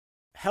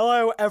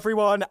Hello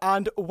everyone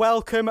and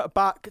welcome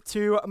back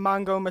to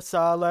Mango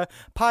Masala,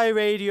 Pi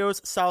Radio's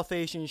South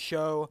Asian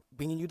show,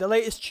 bringing you the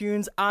latest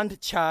tunes and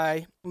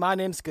chai. My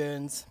name's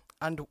Gurns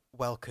and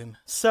welcome.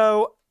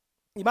 So,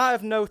 you might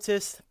have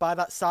noticed by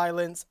that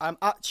silence, I'm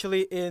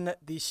actually in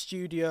the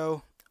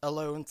studio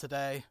alone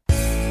today.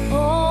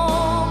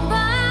 All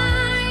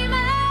by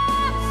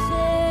myself.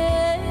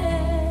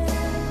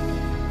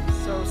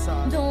 So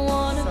sad. Don't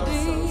wanna So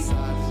be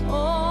sad.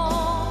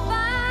 all by.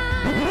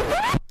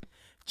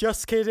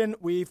 Just kidding,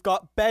 we've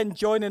got Ben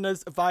joining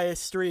us via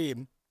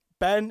stream.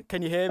 Ben,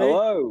 can you hear me?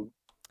 Hello.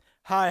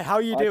 Hi, how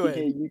are you I doing?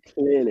 can hear you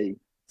clearly.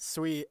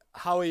 Sweet,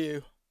 how are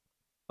you?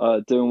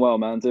 Doing well,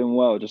 man. Doing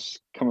well. Just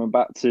coming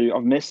back to.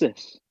 I've missed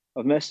this.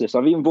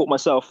 I've even bought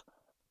myself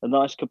a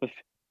nice cup of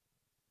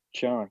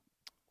chai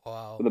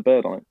Wow. with a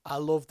bird on it. I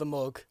love the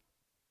mug.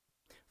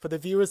 For the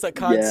viewers that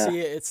can't Yeah.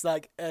 see it, it's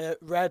like a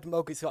red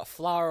mug. It's got a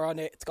flower on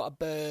it. It's got a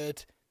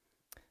bird.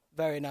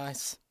 Very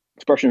nice.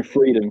 Expression of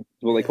freedom is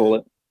what they call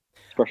it.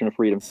 Expression of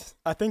freedom.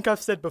 I think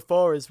I've said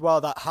before as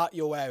well, that hat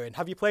you're wearing.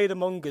 Have you played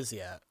Among Us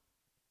yet?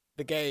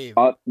 The game?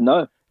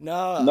 No.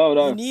 No.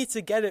 No. You need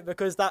to get it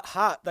because that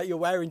hat that you're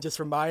wearing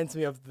just reminds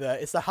me of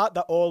it's the hat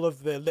that all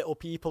of the little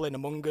people in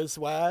Among Us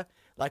wear.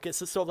 Like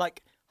it's a sort of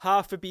like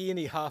half a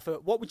beanie,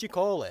 what would you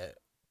call it?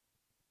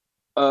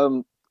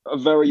 A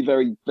very,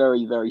 very,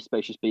 very, very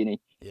spacious beanie.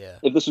 Yeah.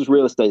 If this was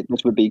real estate,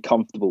 this would be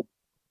comfortable.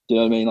 Do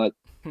you know what I mean? Like,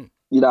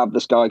 you'd have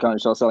this guy kind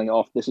of start selling it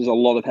off. This is a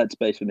lot of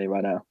headspace for me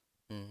right now.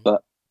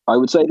 But I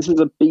would say this is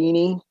a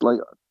beanie. Like,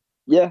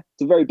 yeah,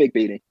 it's a very big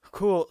beanie.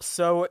 Cool.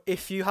 So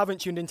if you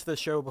haven't tuned into the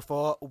show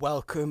before,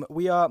 welcome.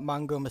 We are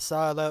Mango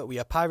Masala. We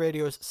are Pi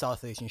Radio's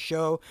South Asian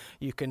show.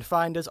 You can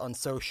find us on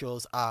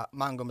socials at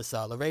Mango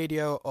Masala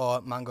Radio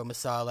or Mango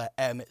Masala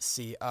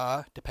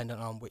MCR, depending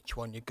on which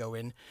one you're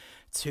going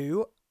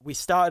to. We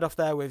started off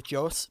there with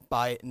Jos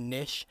by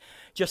Nish.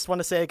 Just want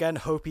to say again,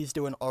 hope he's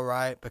doing all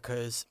right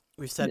because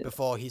we've said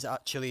before he's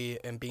actually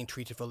being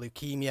treated for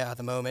leukemia at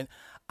the moment.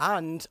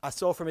 And I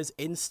saw from his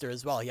Insta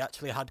as well, he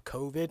actually had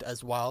COVID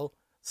as well.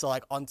 So,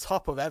 like, on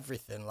top of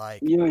everything,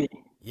 like...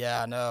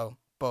 Yeah, I know.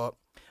 But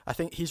I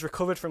think he's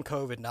recovered from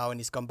COVID now and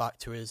he's gone back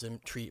to his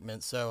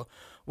treatment. So,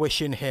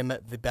 wishing him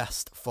the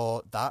best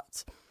for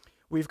that.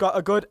 We've got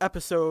a good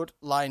episode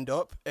lined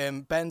up.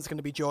 Ben's going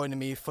to be joining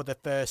me for the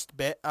first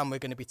bit and we're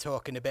going to be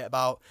talking a bit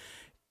about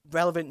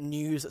relevant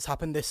news that's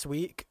happened this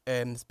week.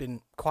 There's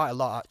been quite a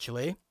lot,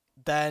 actually.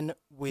 Then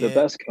The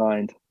best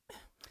kind.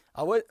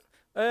 I would...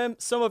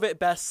 some of it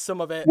best, some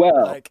of it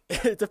Well,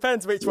 it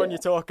depends which one you're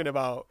talking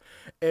about.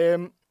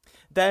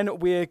 Then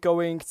we're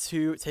going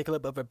to take a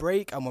little bit of a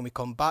break, and when we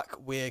come back,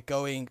 we're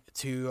going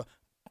to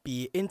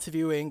be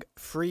interviewing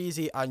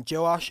Freezy and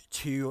Joash,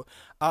 two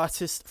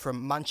artists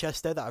from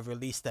Manchester that have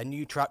released their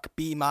new track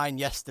 "Be Mine"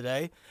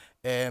 yesterday.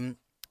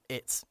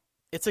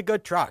 It's a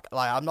good track.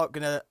 Like I'm not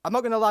gonna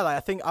lie. Like, I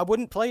think I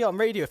wouldn't play it on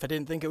radio if I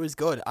didn't think it was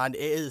good, and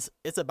it's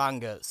a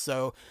banger.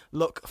 So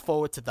look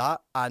forward to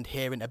that and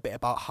hearing a bit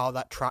about how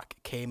that track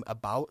came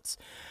about.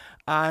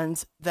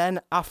 And then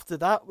after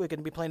that, we're going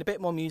to be playing a bit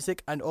more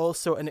music and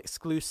also an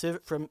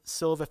exclusive from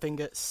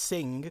Silverfinger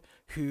Singh,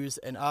 who's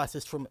an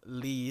artist from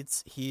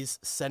Leeds. He's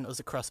sent us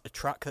across a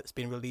track that's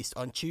been released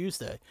on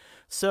Tuesday.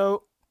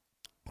 So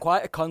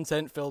quite a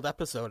content-filled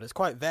episode. It's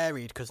quite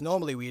varied because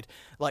normally we'd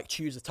like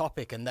choose a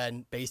topic and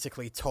then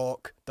basically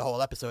talk the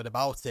whole episode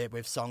about it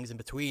with songs in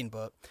between.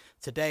 But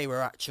today we're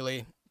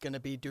actually going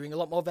to be doing a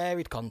lot more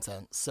varied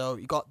content. So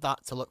you got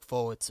that to look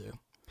forward to.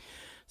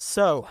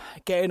 So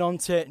getting on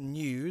to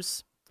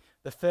news,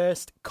 the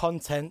first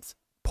content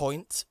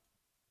point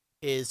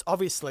is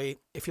obviously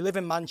if you live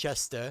in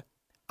Manchester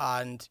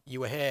and you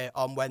were here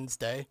on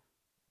Wednesday,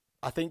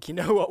 I think you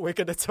know what we're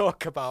going to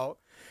talk about.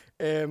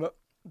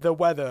 The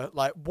weather,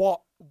 like what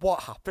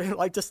happened?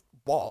 Like just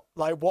what?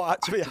 Like what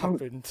actually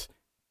happened?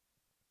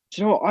 Do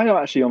you know what?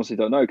 I actually honestly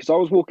don't know because I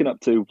was walking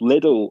up to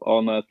Lidl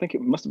on I think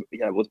it must have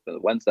been, it was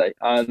Wednesday,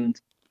 and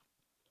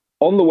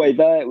on the way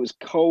there it was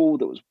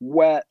cold, it was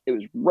wet, it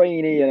was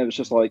rainy, and it was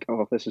just like,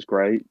 oh, this is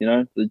great, you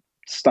know, the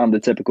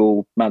standard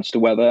typical Manchester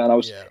weather. And I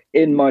was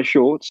in my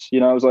shorts, you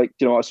know, I was like,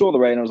 you know, I saw the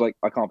rain, I was like,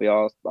 I can't be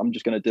arsed, I'm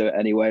just going to do it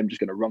anyway, I'm just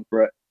going to run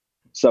for it.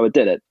 So I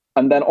did it,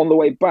 and then on the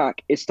way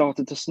back it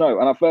started to snow,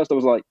 and at first I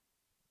was like,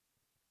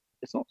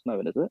 it's not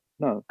snowing, is it?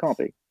 No, it can't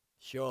be.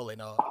 Surely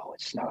not. Oh,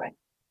 it's snowing.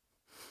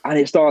 And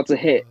it started to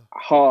hit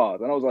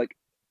hard. And I was like,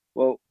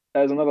 well,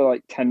 there's another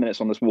like 10 minutes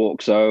on this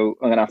walk, so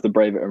I'm going to have to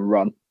brave it and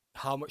run.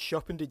 How much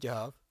shopping did you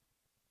have?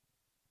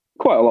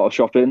 Quite a lot of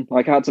shopping.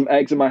 Like I had some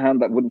eggs in my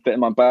hand that wouldn't fit in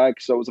my bag,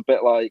 so it was a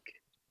bit like,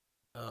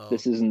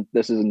 this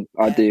isn't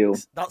ideal.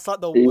 That's like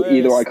the worst.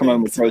 Either I come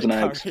home with frozen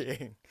eggs.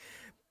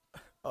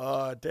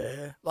 Oh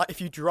dear. Like if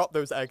you drop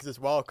those eggs as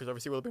well, because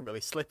obviously it would have been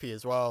really slippy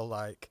as well,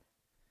 like...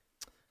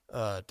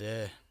 Oh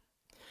dear.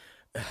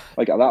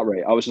 Like at that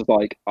rate, I was just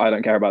like, I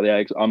don't care about the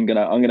eggs. I'm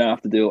gonna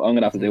have to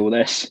deal with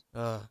this.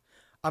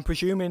 I'm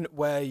presuming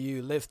where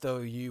you live though,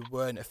 you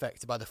weren't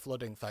affected by the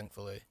flooding,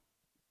 thankfully.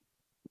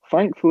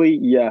 Thankfully,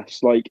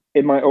 yes. Like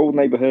in my old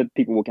neighborhood,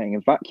 people were getting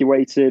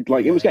evacuated.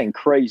 Like it was getting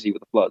crazy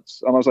with the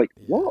floods, and I was like,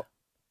 what?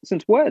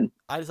 Since when?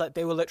 I was like,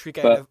 they were literally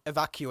getting But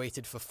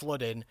evacuated for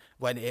flooding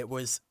when it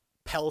was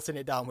pelting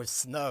it down with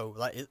snow.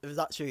 Like, it was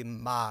actually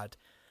mad.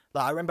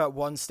 Like, I remember at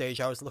one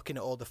stage I was looking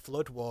at all the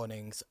flood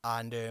warnings,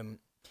 and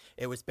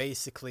it was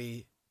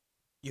basically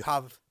you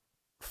have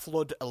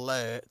flood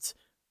alert,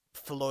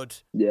 flood,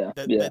 yeah,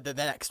 yeah. the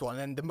next one, and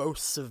then the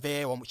most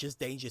severe one, which is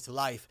danger to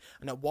life.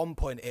 And at one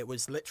point, it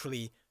was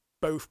literally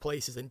both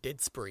places in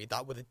Didsbury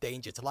that were the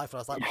danger to life. And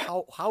I was like,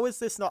 how has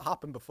this not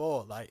happened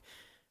before? Like,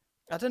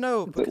 I don't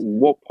know. At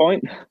what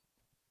point?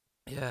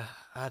 Yeah,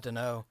 I don't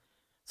know.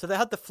 So they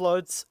had the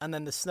floods and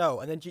then the snow,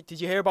 and then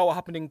did you hear about what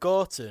happened in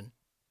Gorton?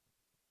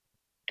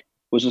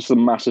 Was just a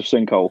massive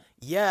sinkhole.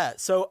 Yeah,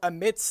 so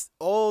amidst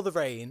all the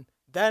rain,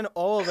 then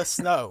all the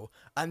snow,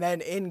 and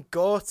then in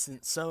Gorton,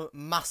 some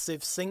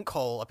massive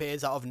sinkhole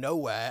appears out of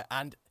nowhere,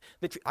 and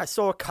literally, I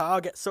saw a car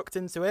get sucked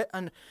into it,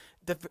 and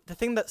the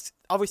thing that's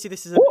obviously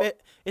this is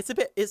it's a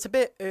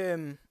bit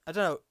I don't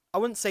know, I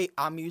wouldn't say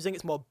amusing,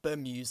 it's more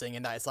bemusing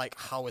in that it's like,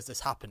 how is this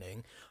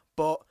happening?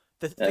 But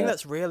the thing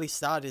that's really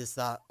sad is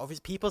that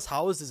obviously people's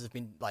houses have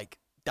been like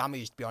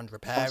damaged beyond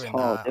repair. That's and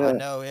hard, that yeah. I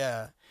know,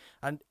 yeah.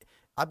 And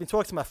I've been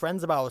talking to my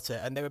friends about it,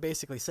 and they were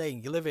basically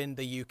saying, you live in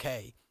the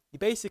UK, you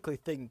basically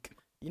think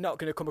you're not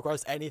going to come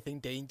across anything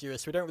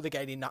dangerous. We don't really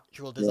get any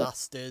natural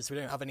disasters. We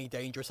don't have any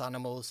dangerous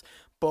animals.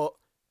 But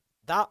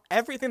that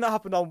everything that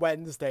happened on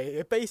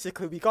Wednesday,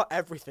 we got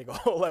everything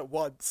all at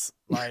once.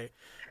 Like,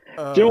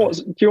 Do you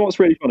know what's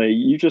really funny?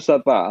 You just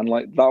said that, and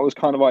like that was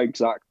kind of my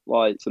exact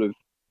like sort of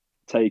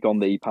take on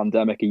the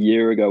pandemic a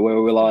year ago, where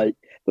we were like,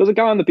 there was a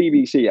guy on the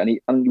BBC,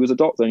 and he was a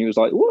doctor, and he was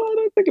like, well, I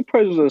don't think it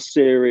poses a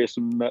serious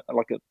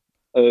like a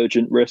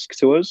urgent risk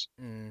to us.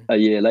 A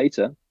year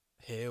later,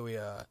 here we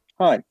are.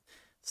 Hi.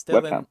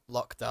 Still Webcam. in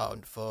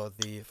lockdown for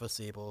the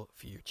foreseeable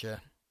future.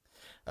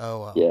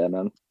 Oh well. Yeah,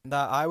 man.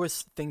 That I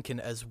was thinking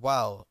as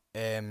well,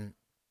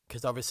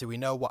 because obviously we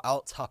know what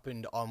else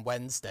happened on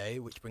Wednesday,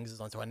 which brings us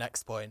on to our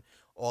next point,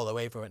 all the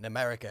way from in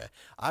America.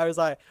 I was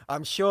like,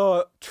 I'm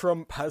sure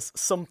Trump has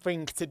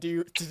something to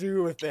do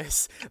with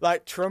this.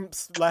 Like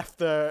Trump's left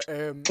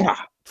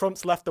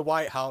the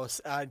White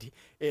House and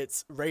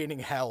it's raining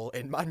hell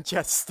in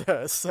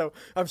Manchester. So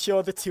I'm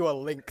sure the two are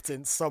linked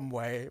in some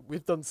way.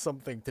 We've done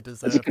something to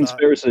deserve It's a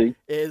conspiracy.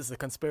 that. It is a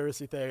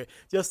conspiracy theory.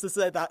 Just to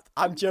say that,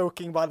 I'm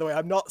joking, by the way.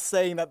 I'm not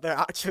saying that they're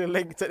actually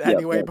linked in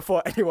any way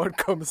before anyone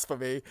comes for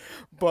me.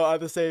 But at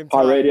the same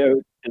time, Pi Radio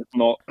is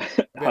not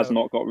has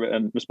not got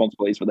written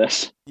responsibilities for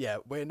this. Yeah,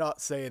 we're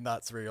not saying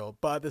that's real.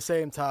 But at the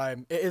same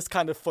time, it is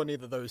kind of funny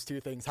that those two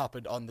things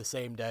happened on the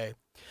same day.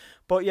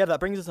 But yeah, that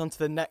brings us on to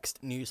the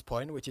next news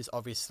point, which is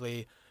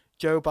obviously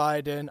Joe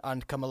Biden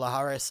and Kamala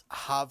Harris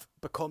have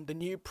become the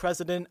new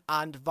president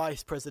and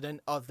vice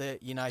president of the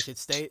United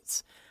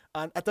States.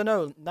 And I don't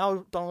know,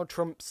 now Donald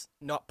Trump's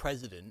not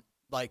president.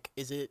 Like,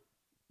 is it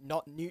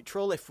not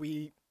neutral if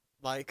we,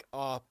 like,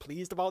 are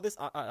pleased about this?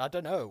 I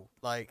don't know.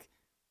 Like,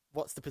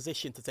 what's the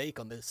position to take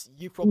on this?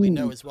 You probably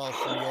know as well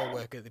from your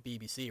work at the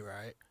BBC,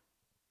 right?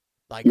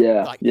 Like,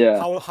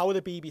 How are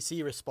the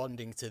BBC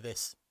responding to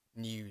this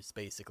news,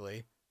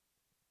 basically?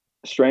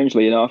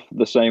 Strangely enough,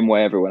 the same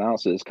way everyone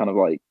else is, kind of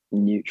like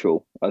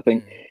neutral. I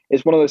think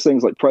it's one of those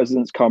things like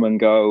presidents come and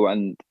go,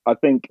 and I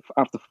think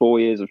after 4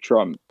 years of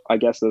Trump, I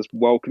guess there's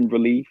welcome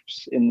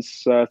reliefs in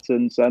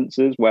certain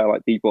senses where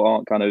like people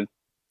aren't kind of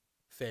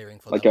fearing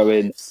for like their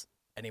going lives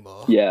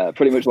anymore. Yeah,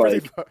 pretty much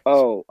Pretty like, much.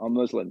 oh, I'm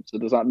Muslim, so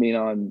does that mean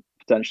I'm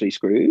potentially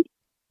screwed?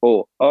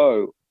 Or,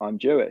 oh, I'm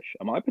Jewish,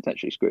 am I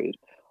potentially screwed?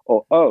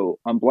 Or, oh,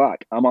 I'm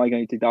black, am I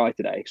going to die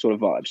today? Sort of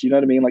vibes. You know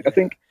what I mean? Like, I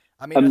think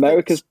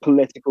America's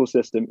political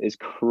system is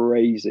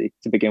crazy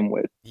to begin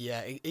with.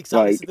 Yeah,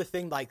 exactly. So the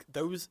thing, like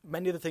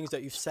many of the things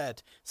that you've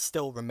said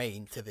still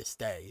remain to this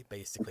day,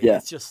 basically. Yeah,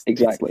 it's just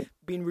exactly. It's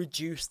been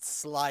reduced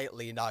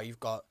slightly. Now you've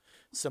got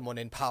someone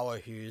in power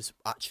who's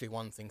actually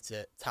wanting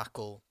to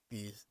tackle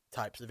these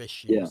types of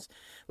issues. Yeah.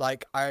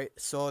 Like, I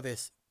saw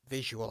this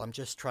visual, I'm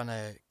just trying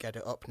to get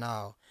it up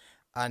now,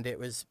 and it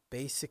was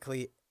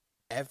basically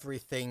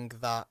everything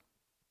that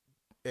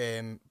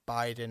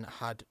Biden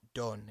had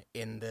done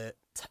in the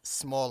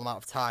small amount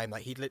of time.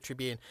 Like, he'd literally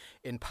been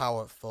in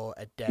power for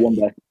a day. 1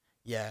 day.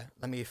 Yeah,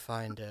 let me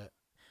find it.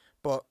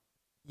 But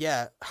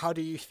yeah, how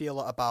do you feel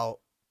about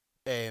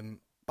Biden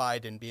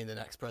being the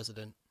next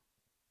president?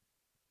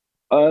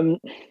 I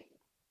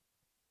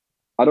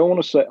don't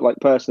want to say, like,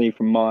 personally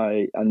from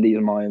and these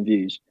are my own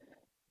views.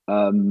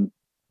 I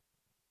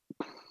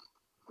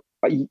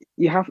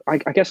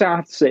guess I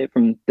have to say it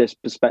from this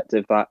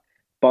perspective that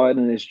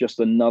Biden is just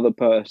another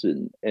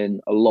person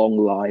in a long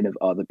line of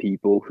other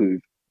people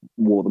who've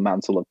wore the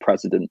mantle of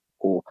president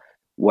or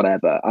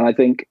whatever. And I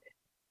think,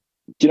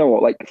 do you know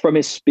what? Like, from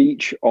his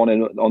speech on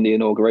the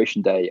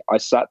inauguration day, I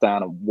sat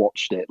down and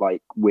watched it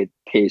like with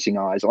piercing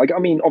eyes. Like, I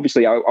mean,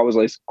 obviously, I was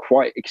like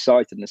quite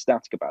excited and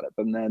ecstatic about it,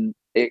 but then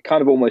it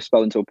kind of almost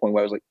fell into a point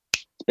where I was like,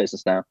 it's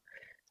business now.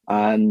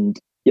 And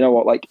you know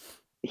what? Like,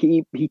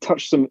 he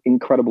touched some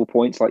incredible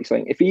points, like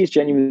saying if he is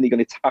genuinely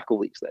going to tackle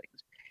these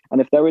things,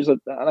 and if there is and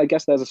I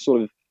guess there's a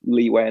sort of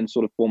leeway and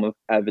sort of form of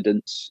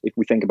evidence if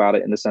we think about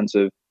it in the sense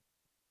of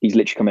he's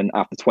literally come in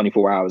after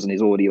 24 hours and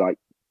he's already like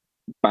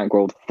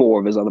bankrolled 4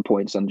 of his other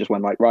points and just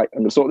went like, right, I'm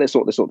gonna sort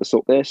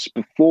this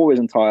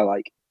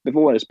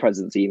before his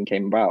presidency even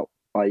came about.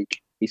 Like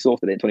he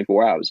sorted it in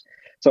 24 hours.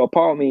 So a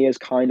part of me is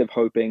kind of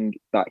hoping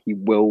that he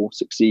will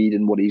succeed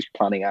in what he's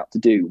planning out to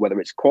do, whether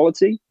it's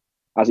quality,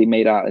 as he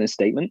made out in his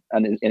statement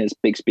and in his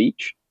big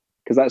speech,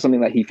 because that's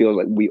something that he feels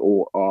like we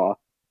all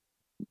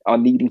are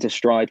needing to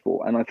strive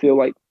for. And I feel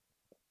like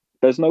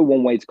there's no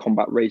one way to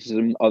combat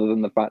racism other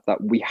than the fact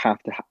that we have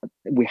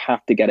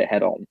to get it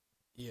head on.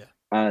 Yeah.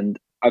 And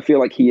I feel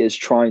like he is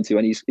trying to,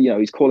 and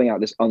he's calling out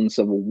this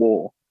uncivil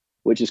war,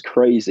 which is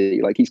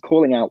crazy. Like he's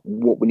calling out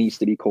what needs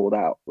to be called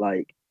out.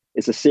 Like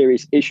it's a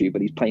serious issue,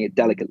 but he's playing it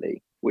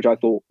delicately, which I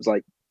thought was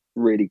like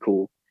really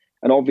cool.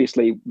 And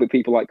obviously with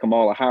people like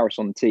Kamala Harris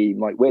on the team,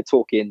 like we're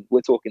talking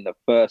the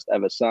first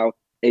ever South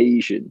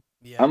Asian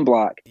and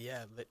Black.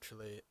 Yeah,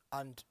 literally.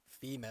 And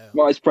female.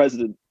 Vice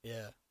president.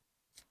 Yeah.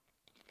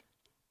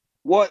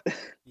 What?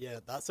 Yeah,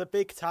 that's a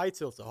big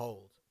title to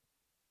hold.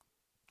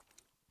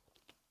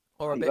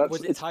 Or a bit,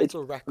 was it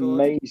title record?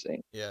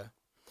 Amazing. Yeah.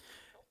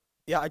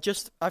 Yeah,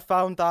 I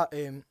found that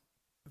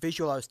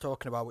visual I was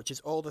talking about, which is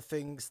all the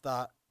things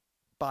that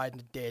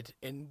Biden did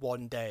in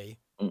one day.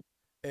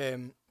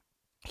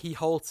 He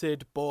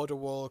halted border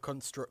wall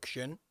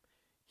construction.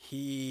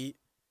 He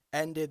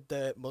ended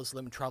the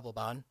Muslim travel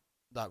ban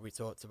that we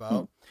talked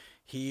about.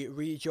 He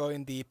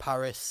rejoined the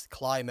Paris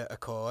Climate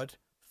Accord,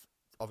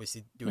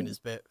 obviously doing his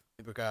bit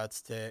in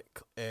regards to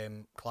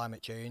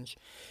climate change.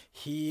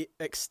 He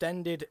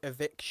extended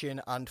eviction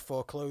and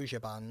foreclosure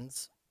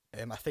bans.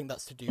 I think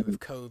that's to do with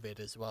COVID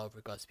as well, with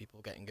regards to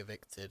people getting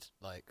evicted.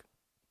 Like,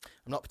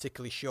 I'm not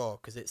particularly sure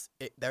because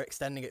they're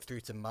extending it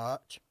through to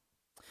March.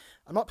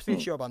 I'm not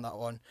particularly sure about that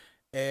one.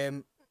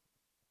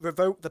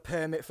 Revoked the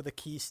permit for the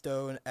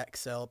Keystone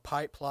XL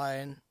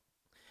pipeline.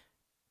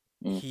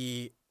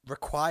 He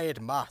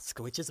required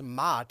masks, which is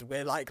mad.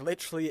 We're like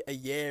literally a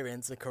year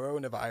into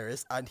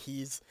coronavirus, and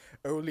he's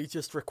only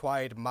just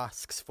required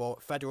masks for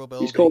federal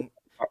buildings.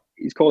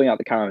 He's calling out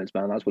the Karens,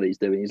 man. That's what he's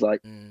doing. He's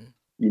like,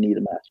 you need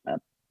a mask,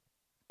 man.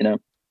 You know,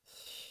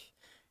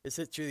 it's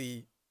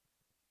literally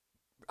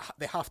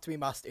they have to be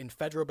masked in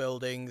federal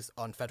buildings,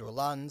 on federal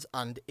lands,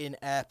 and in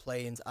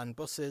airplanes and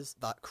buses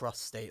that cross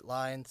state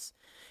lines.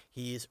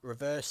 He's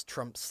reversed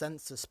Trump's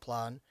census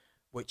plan,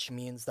 which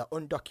means that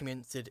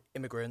undocumented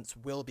immigrants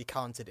will be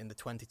counted in the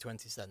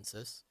 2020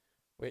 census,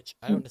 which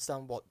I don't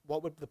understand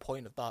what would the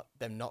point of that,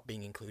 them not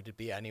being included,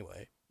 be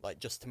anyway? Like,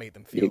 just to make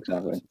them feel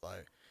exactly. good.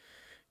 Like,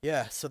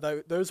 yeah, so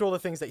those are all the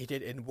things that he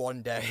did in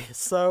one day.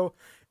 So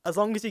as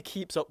long as he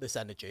keeps up this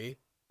energy,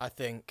 I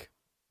think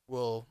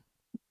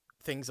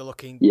things are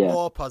looking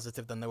more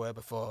positive than they were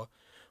before.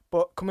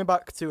 But coming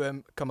back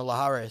to Kamala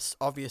Harris,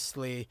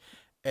 obviously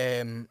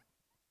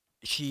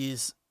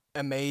she's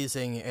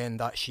amazing in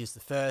that she's the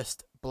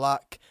first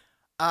Black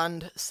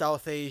and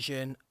South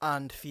Asian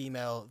and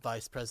female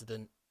vice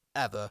president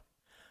ever.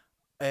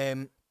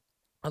 A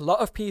lot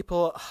of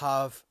people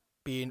have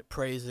been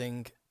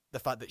praising the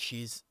fact that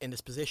she's in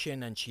this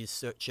position and she's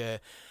such a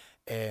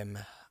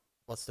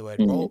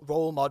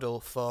role model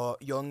for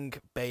young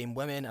BAME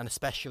women and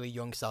especially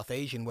young South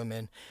Asian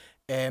women.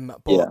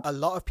 But a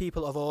lot of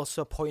people have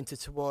also pointed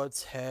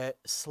towards her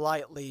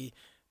slightly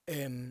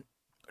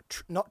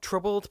not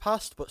troubled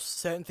past, but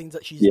certain things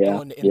that she's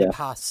done in the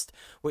past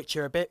which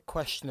are a bit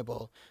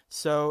questionable.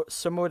 So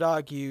some would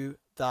argue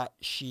that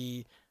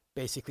she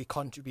basically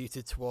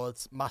contributed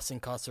towards mass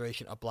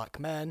incarceration of Black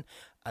men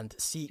and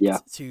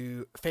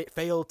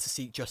failed to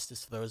seek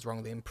justice for those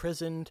wrongly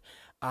imprisoned,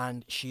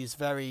 and she's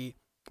very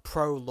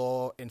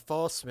pro-law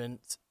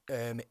enforcement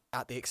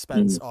at the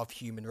expense of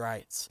human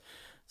rights.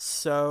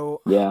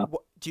 So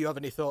do you have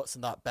any thoughts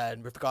on that,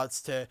 Ben, with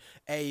regards to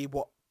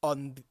what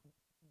on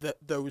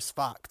those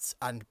facts,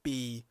 and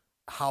B,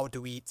 how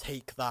do we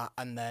take that,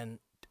 and then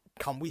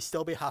can we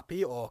still be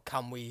happy, or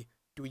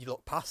do we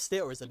look past it,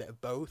 or is it a bit of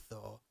both?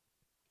 Or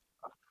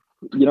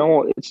you know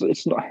what, it's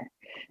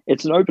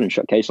an open and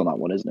shut case on that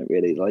one, isn't it,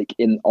 really? Like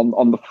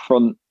on the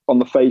front, on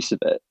the face of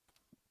it,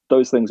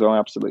 those things are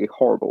absolutely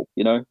horrible,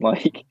 you know?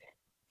 Like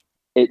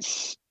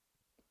it's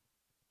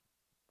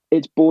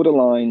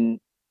borderline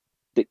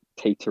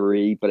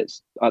dictatorial, but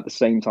it's at the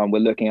same time we're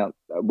looking at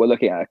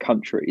a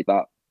country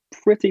that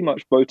pretty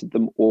much voted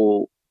them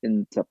all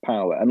into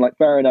power. And like,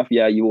 fair enough,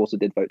 you also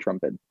did vote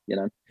Trump in, you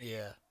know?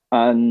 Yeah.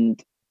 And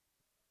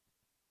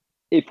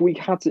if we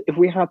had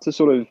to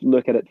sort of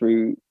look at it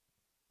through,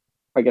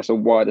 I guess, a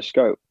wider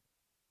scope,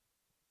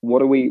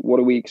 what are we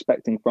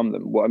expecting from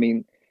them? Well, I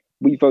mean,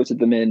 we voted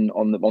them in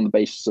on the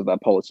basis of their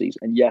policies,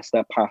 and yes,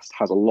 their past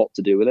has a lot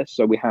to do with this.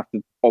 So we have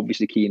to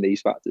obviously key in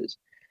these factors.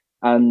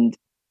 And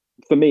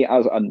for me,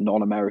 as a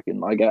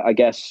non-American, I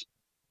guess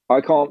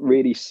I can't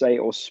really say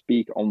or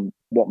speak on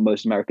what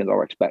most Americans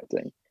are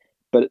expecting.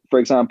 But for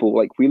example,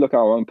 like, we look at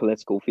our own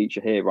political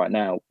feature here right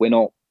now, we're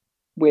not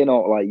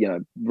like, you know,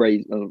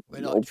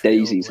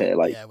 daisies here.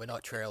 Like, we're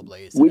not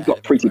trailblazers. We've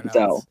got Priti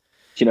Patel.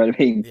 Do you know what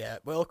I mean? Yeah,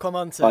 we'll come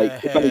on to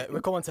her.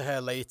 We'll come on to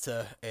her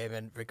later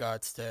in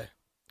regards to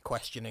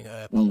questioning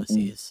her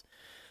policies.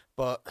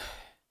 But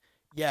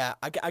yeah,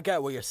 I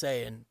get what you're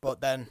saying.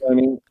 But then I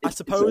mean, I it's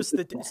suppose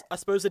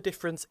the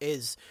difference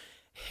is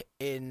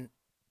in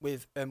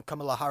with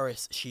Kamala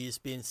Harris. She's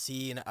been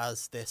seen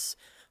as this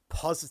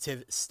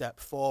positive step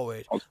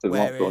forward, positive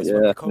output. whereas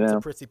when Yeah, we come to yeah,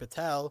 Priti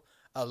Patel,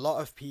 a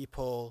lot of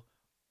people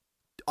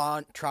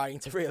aren't trying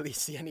to really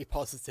see any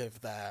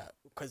positive there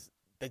because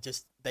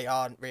they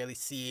aren't really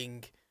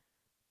seeing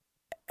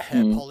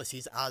her mm,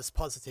 policies as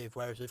positive.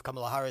 Whereas with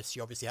Kamala Harris, she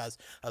obviously has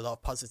a lot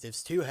of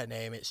positives to her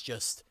name. It's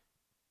just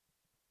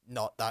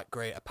not that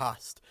great a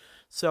past.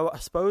 So I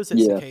suppose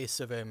it's a yeah, case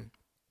of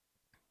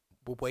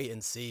we'll wait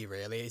and see.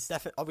 Really, it's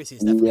definitely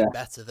yeah,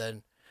 better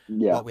than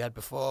yeah. what we had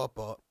before.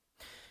 But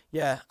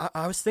yeah,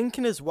 I was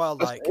thinking as well.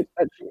 Like,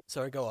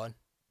 sorry, go on.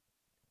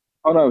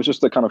 Oh no, it was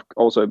just to kind of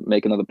also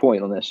make another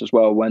point on this as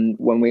well. When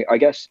we, I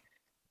guess,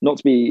 not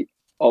to be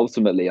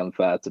ultimately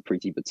unfair to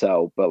Preeti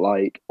Patel, but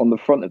like on the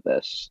front of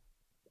this,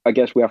 I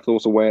guess we have to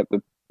also weigh up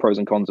the pros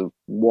and cons of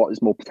what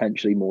is more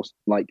potentially more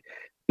like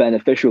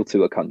beneficial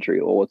to a country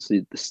or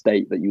to the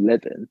state that you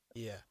live in.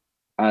 Yeah,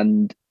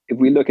 And if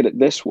we look at it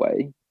this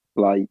way,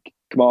 like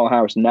Kamala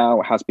Harris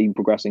now has been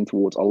progressing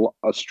towards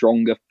a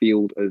stronger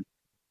field of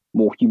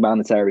more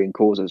humanitarian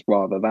causes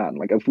rather than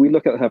like if we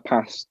look at her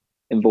past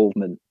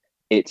involvement,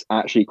 it's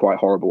actually quite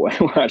horrible.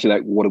 We're actually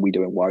like, what are we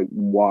doing? Why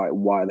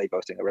are they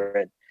voting her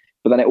in?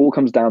 But then it all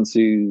comes down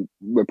to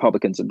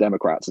Republicans and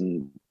Democrats,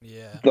 and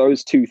yeah,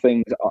 those two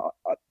things are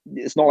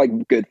it's not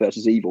like good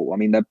versus evil. I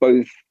mean, they're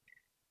both,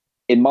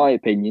 in my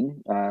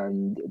opinion,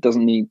 and it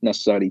doesn't need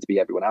necessarily to be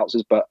everyone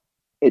else's, but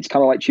it's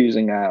kind of like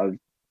choosing out of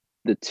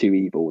the two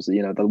evils,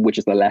 which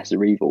is the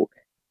lesser evil.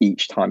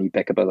 Each time you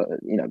pick up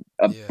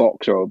a yeah,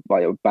 box or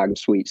like a bag of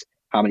sweets,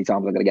 how many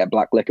times am I going to get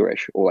black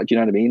licorice? Or like, do you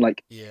know what I mean?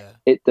 Like, yeah,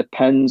 it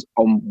depends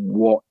on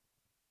what.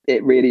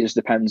 It really just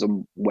depends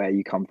on where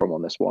you come from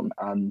on this one,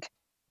 and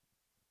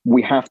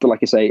we have to, like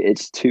I say,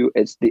 it's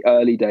the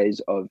early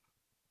days of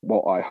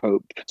what I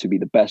hope to be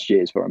the best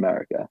years for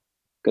America.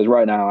 Because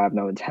right now, I have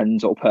no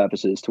intents or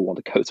purposes to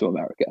want to go to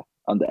America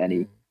under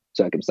any mm,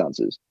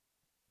 circumstances.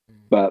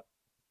 mm, But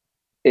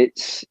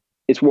it's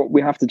it's what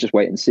we have to just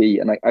wait and see.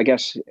 And I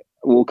guess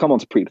we'll come on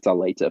to Priti Patel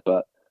later,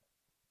 but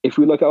if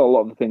we look at a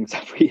lot of the things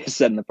that Free has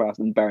said in the past,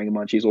 and bearing in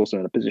mind she's also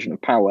in a position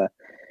of power,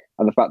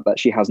 and the fact that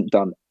she hasn't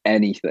done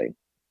anything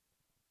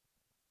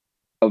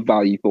of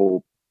value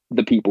for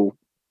the people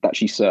that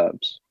she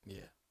serves.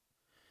 yeah,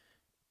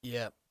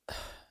 yeah.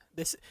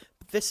 This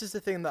this is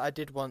the thing that I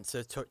did want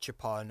to touch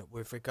upon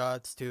with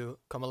regards to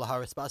Kamala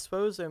Harris, but I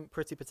suppose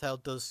Priti Patel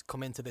does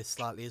come into this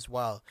slightly as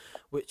well,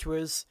 which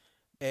was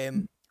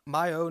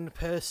my own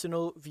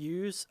personal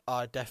views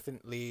are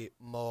definitely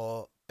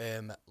more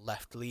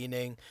left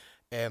leaning.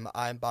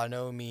 I'm by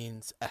no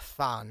means a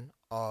fan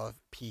of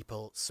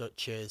people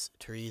such as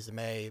Theresa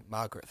May,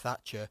 Margaret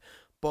Thatcher,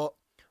 but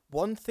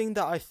one thing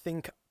that I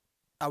think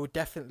I would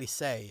definitely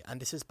say, and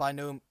this is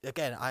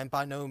I'm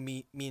by no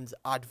means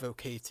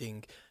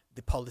advocating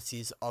the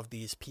policies of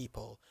these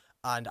people,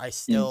 and I'm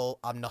still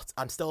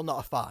not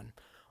a fan,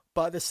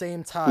 but at the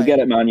same We get time,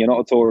 it, man. You're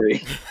not a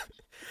Tory.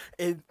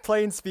 in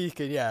plain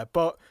speaking, yeah,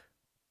 but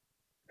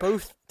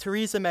both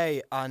Theresa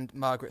May and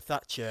Margaret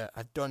Thatcher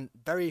have done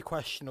very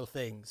questionable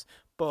things,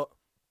 but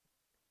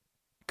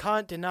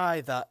can't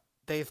deny that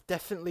they've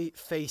definitely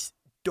faced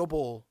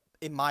double,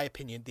 in my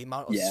opinion, the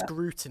amount of Yeah.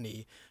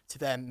 scrutiny to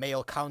their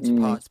male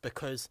Mm, counterparts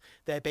because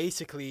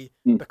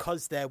mm,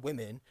 because they're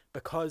women,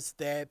 because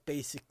they're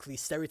basically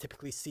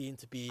stereotypically seen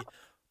to be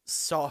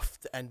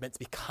soft and meant to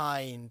be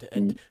kind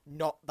mm. and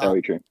not that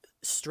Very true.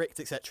 strict,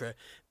 etc.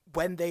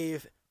 When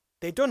they've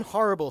done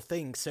horrible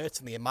things,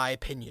 certainly in my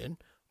opinion,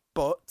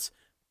 but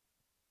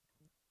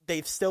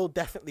they've still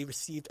definitely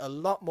received a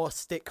lot more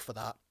stick for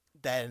that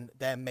than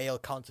their male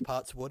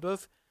counterparts would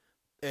have.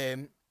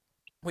 Um,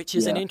 which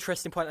is an Yeah.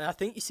 interesting point, and I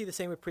think you see the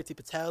same with Priti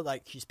Patel.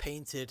 Like she's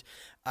painted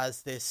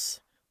as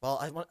this. Well,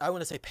 I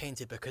want to say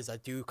painted because I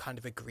do kind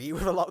of agree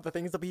with a lot of the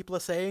things that people are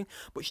saying,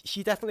 but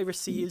she definitely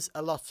receives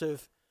a lot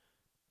of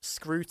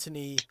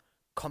scrutiny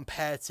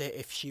compared to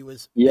if she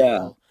was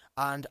Yeah. male.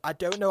 And I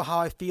don't know how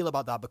I feel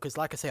about that because,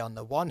 like I say, on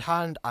the one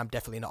hand, I'm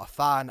definitely not a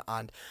fan,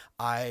 and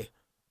I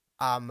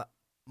am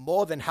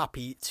more than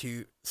happy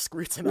to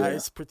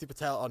Yeah. scrutinize Priti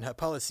Patel on her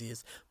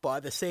policies, but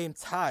at the same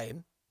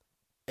time,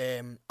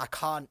 I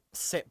can't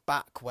sit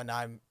back when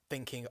I'm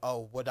thinking,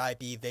 oh, would I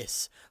be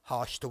this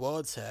harsh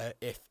towards her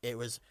if it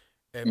was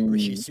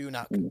Rishi Mm,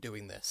 Sunak mm.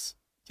 doing this?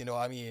 Do you know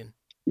what I mean?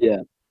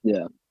 Yeah.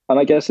 Yeah. And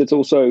I guess it's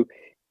also,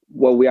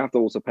 well, we have to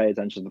also pay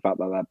attention to the fact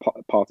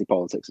that party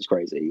politics is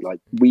crazy. Like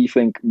we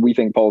think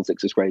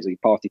politics is crazy.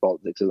 Party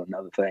politics is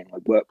another thing.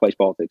 Like workplace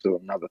politics is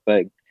another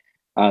thing.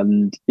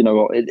 And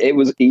it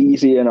was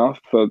easy enough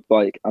for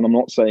like, and I'm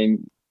not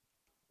saying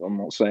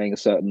a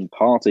certain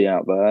party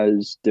out there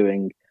is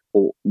doing,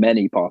 or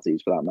many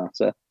parties for that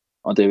matter,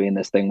 are doing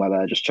this thing where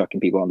they're just chucking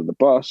people under the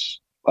bus.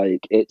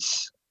 Like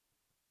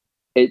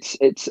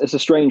it's a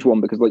strange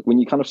one because like when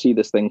you kind of see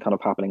this thing kind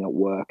of happening at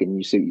work and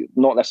you see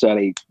not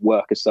necessarily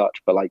work as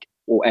such, but like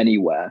or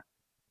anywhere,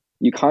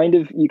 you kind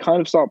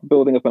of start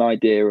building up an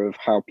idea of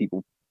how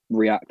people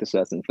react to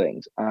certain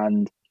things.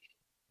 And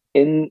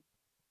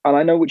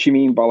I know what you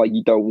mean by like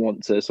you don't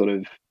want to sort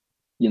of,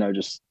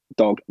 just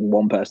dog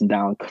one person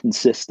down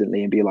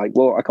consistently and be like,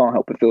 well, I can't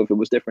help but feel if it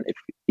was different if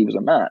he was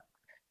a man.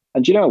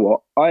 And you know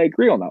what? I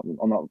agree on that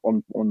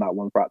on that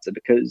one factor,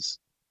 because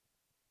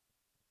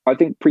I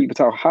think Priti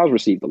Patel has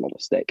received a lot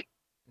of stick.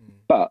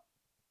 But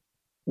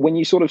when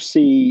you sort of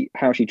see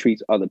how she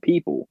treats other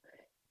people,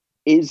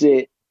 is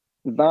it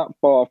that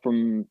far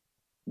from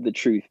the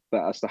truth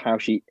that as to how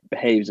she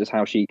behaves is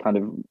how she kind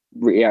of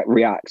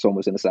reacts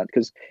almost in a sense?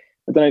 Because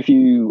I don't know if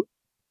you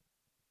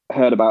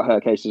heard about her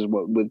cases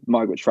with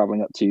migrants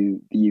traveling up to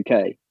the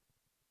UK,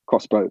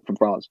 cross boat from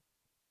France,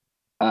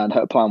 and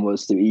her plan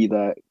was to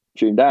either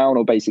shoot him down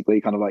or basically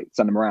kind of like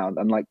send him around,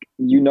 and like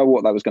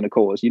what that was going to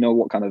cause,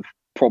 what kind of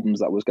problems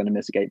that was going to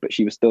mitigate, but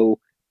she was still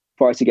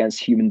fighting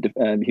against human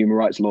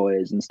rights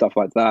lawyers and stuff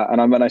like that.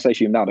 And when I say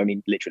shoot him down, I don't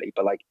mean literally,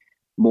 but like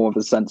more of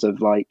the sense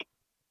of like,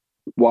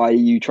 why are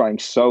you trying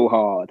so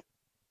hard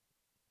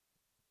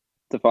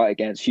to fight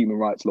against human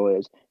rights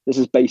lawyers? This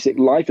is basic.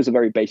 Life is a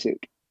very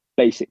basic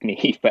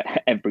need for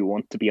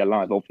everyone to be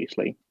alive,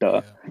 obviously.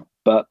 Duh. Yeah.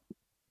 But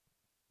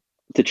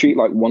to treat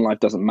like one life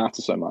doesn't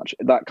matter so much,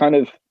 that kind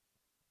of,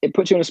 it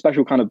puts you in a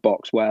special kind of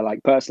box where,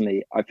 like,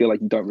 personally, I feel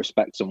like you don't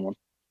respect someone,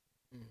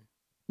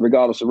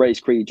 regardless of race,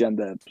 creed,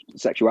 gender,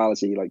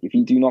 sexuality. Like, if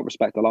you do not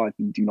respect a life,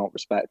 you do not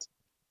respect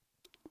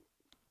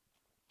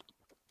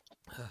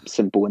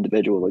simple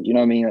individual. Like, you know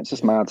what I mean? It's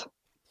just mad.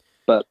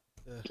 But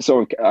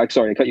sorry, I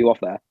cut you off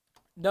there.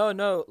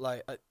 No,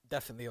 like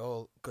definitely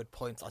all good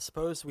points. I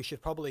suppose we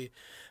should probably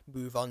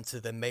move on to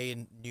the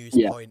main news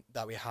point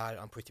that we had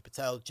on Priti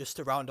Patel. Just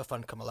to round off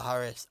on Kamala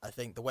Harris, I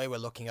think the way we're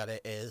looking at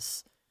it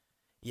is,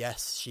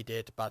 yes, she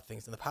did bad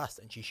things in the past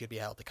and she should be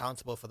held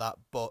accountable for that,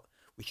 but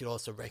we should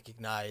also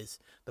recognize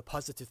the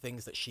positive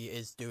things that she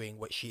is doing,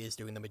 which she is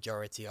doing the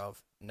majority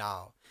of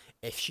now.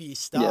 If she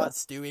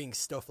starts doing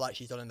stuff like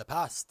she's done in the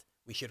past,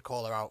 we should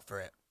call her out for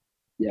it.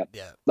 Yeah.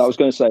 I was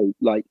going to say,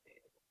 like,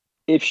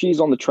 if she's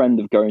on the trend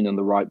of going on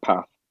the right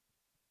path,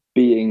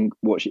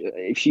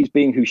 if she's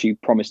being who she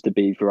promised to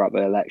be throughout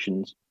the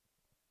elections,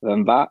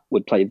 then that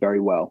would play very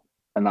well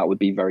and that would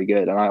be very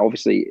good.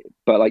 And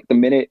but like the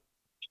minute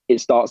it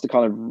starts to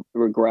kind of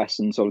regress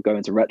and sort of go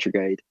into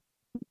retrograde,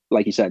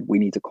 like you said, we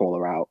need to call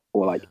her out,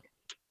 or like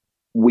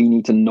we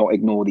need to not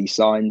ignore these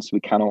signs. We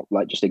cannot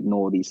like just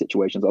ignore these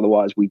situations.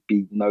 Otherwise we'd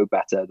be no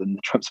better than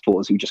the Trump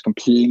supporters who just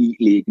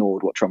completely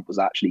ignored what Trump was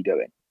actually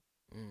doing.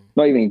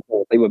 Not even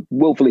ignored, they were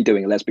willfully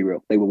doing it. Let's be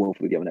real. They were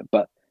willfully doing it.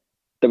 But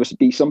there must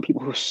be some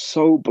people who are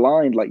so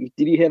blind. Like,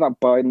 did you hear that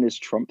Biden is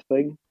Trump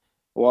thing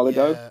a while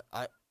ago?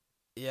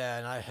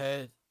 And I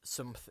heard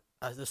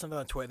there's something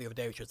on Twitter the other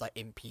day which was like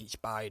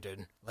impeach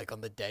Biden, like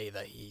on the day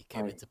that he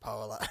came into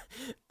power. Like,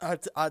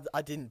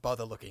 I didn't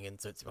bother looking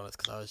into it, to be honest,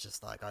 because I was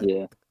just like,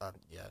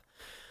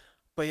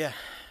 But yeah,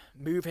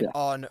 moving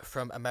on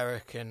from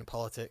American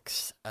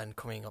politics and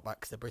coming up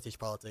back to British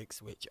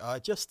politics, which are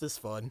just as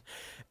fun.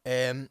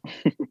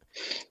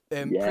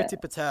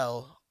 Priti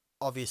Patel,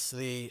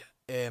 obviously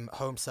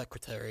Home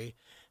Secretary,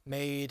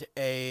 made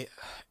a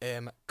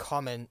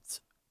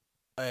comment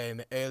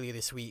earlier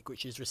this week,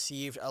 which has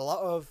received a lot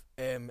of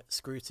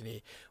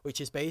scrutiny, which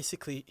is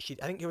basically,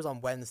 I think it was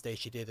on Wednesday,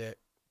 she did a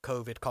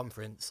COVID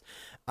conference,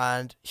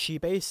 and she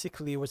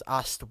basically was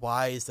asked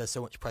why is there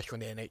so much pressure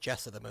on the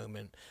NHS at the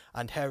moment,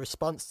 and her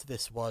response to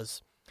this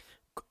was,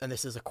 and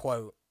this is a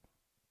quote,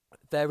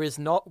 "There is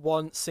not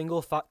one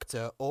single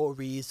factor or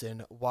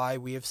reason why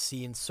we have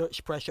seen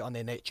such pressure on the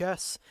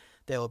NHS.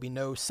 There will be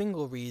no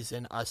single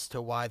reason as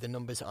to why the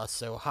numbers are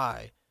so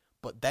high."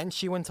 But then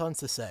she went on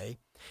to say,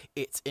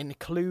 "It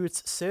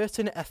includes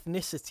certain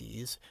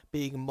ethnicities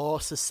being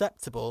more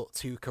susceptible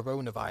to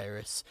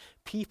coronavirus,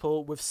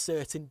 people with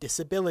certain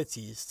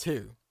disabilities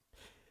too."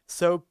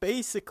 So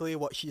basically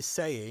what she's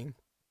saying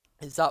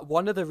is that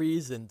one of the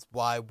reasons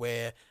why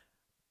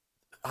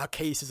our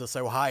cases are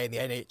so high and the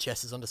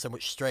NHS is under so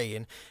much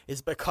strain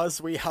is because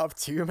we have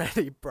too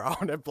many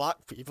brown and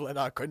black people in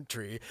our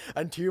country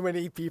and too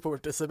many people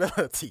with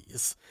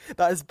disabilities.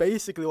 That is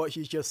basically what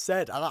she's just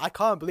said, and I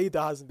can't believe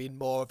there hasn't been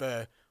more of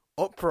a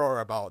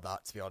uproar about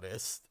that, to be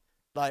honest.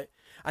 Like,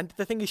 and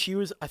the thing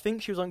is, I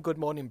think she was on Good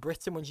Morning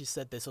Britain when she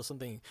said this or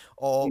something,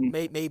 or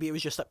maybe it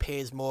was just that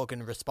Piers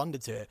Morgan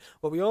responded to it.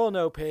 Well, we all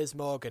know Piers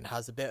Morgan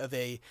has a bit of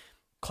a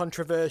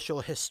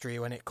controversial history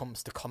when it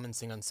comes to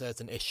commenting on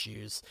certain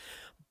issues.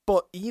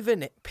 But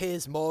even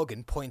Piers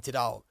Morgan pointed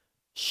out,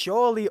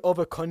 surely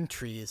other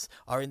countries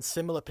are in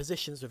similar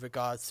positions with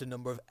regards to the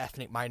number of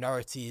ethnic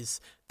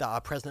minorities that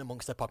are present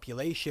amongst their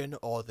population,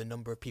 or the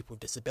number of people with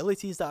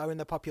disabilities that are in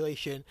their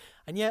population,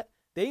 and yet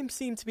they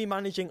seem to be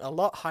managing a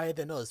lot higher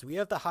than us. We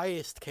have the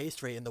highest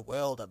case rate in the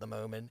world at the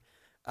moment,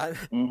 and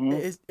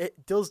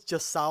it does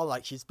just sound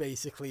like she's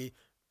basically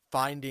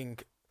finding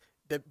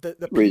the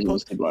people.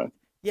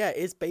 Yeah,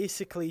 it's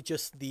basically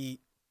just the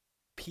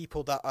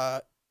people that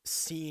are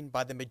seen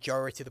by the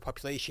majority of the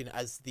population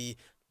as the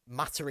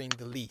mattering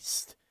the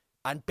least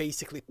and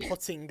basically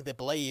putting the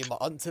blame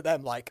onto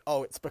them, like,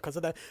 oh, it's because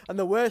of them. And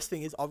the worst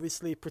thing is,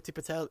 obviously, Priti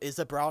Patel is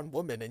a brown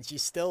woman, and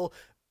she's still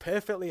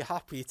perfectly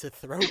happy to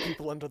throw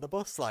people under the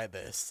bus like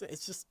this.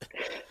 It's just,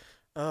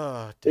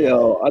 oh dear.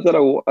 I don't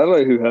know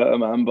who hurt her,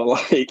 man, but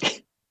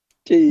like,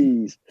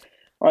 jeez,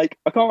 like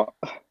I can't,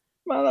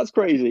 man, that's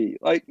crazy.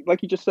 Like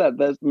you just said,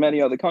 there's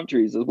many other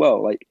countries as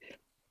well. Like,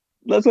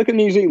 let's look at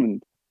New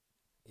Zealand.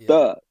 Yeah.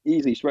 Duh,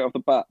 easy, straight off the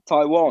bat.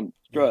 Taiwan,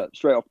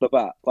 straight off the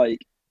bat.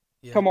 Like,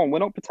 Yeah. come on, we're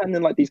not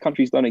pretending like these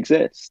countries don't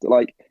exist.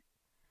 Like,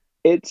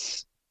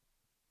 it's,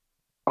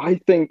 I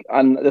think,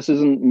 and this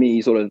isn't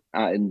me sort of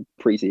in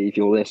Priti, if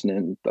you're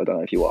listening, I don't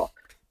know if you are,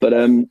 but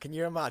Can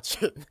you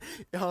imagine?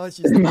 Oh,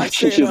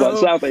 imagine she's like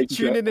South Asian.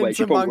 tuning Wait, into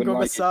she probably Mango wouldn't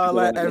like it.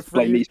 Masala Let's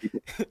blame these people.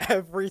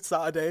 every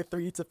Saturday,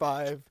 3 to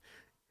 5.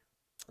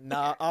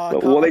 Nah,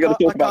 But what are they going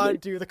to talk I about?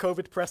 can't do the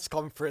COVID press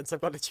conference.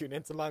 I've got to tune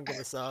into Mango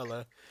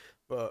Masala.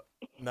 But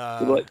nah.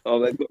 They're like, oh,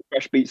 they've got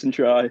fresh beats and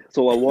try. That's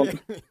all I want.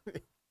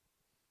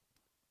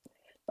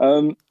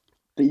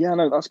 But yeah,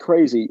 no, that's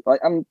crazy.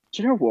 Like, and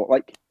do you know what?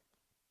 Like,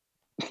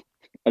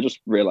 I just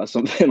realized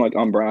something. Like,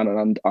 I'm brown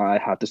and I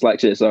have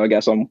dyslexia, so I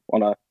guess I'm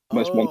on a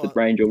most wanted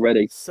range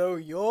already. So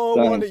you're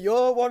Dang.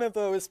 You're one of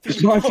those people.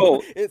 It's my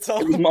fault. It's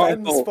all It was my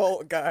Ben's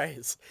fault,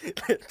 guys.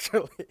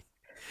 Literally.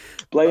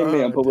 Blame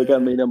me. Oh, I'm public dear.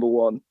 enemy number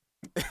one.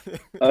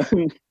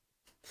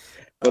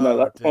 But no, Oh,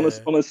 that on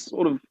dear. a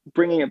sort of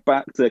bringing it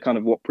back to kind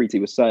of what Priti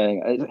was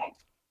saying,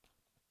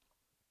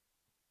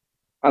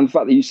 and the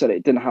fact that you said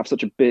it didn't have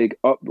such a big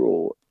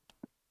uproar,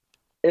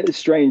 it is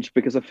strange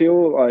because I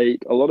feel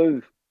like a lot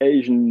of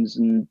Asians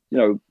and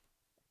a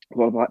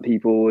lot of black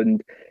people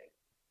and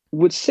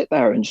would sit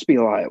there and just be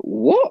like,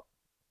 "What?"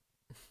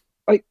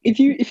 Like if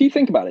you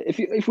think about it,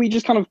 if we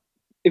just kind of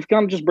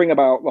just bring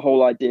about the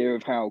whole idea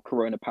of how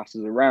Corona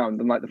passes around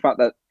and like the fact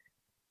that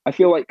I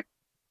feel like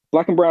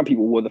black and brown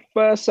people were the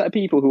first set of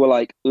people who were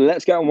like,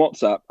 let's get on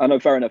WhatsApp. I know,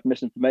 fair enough,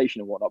 misinformation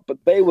and whatnot, but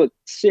they were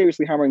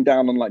seriously hammering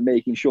down on like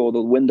making sure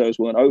the windows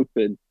weren't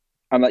open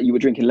and that you were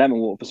drinking lemon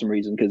water for some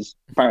reason because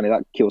apparently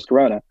that kills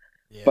Corona.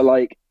 Yeah. But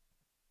like,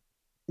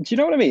 do you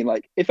know what I mean?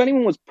 Like, if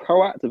anyone was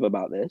proactive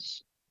about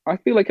this, I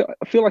feel like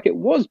it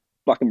was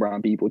black and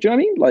brown people. Do you know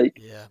what I mean? Like,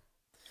 Yeah.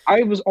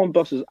 I was on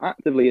buses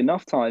actively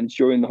enough times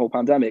during the whole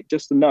pandemic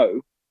just to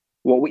know.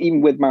 Well, even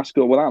with mask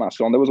or without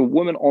mask on, there was a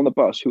woman on the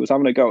bus who was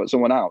having a go at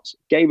someone else,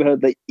 gave her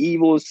the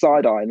evilest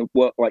side eye, and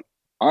like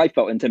I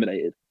felt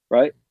intimidated,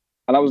 right?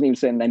 And I wasn't even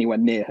sitting anywhere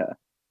near her,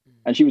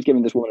 and she was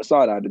giving this woman a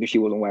side eye because she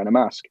wasn't wearing a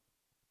mask.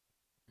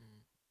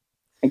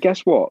 And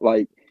guess what?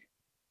 Like,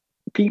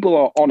 people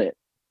are on it,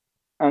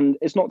 and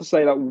it's not to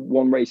say that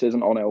one race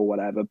isn't on it or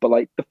whatever, but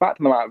like the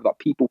fact of the matter that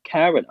people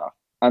care enough,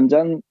 and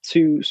then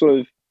to sort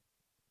of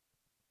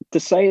to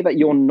say that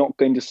you're not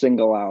going to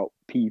single out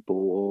people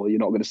or you're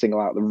not going to single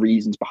out the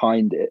reasons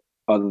behind it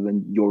other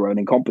than your own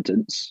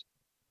incompetence,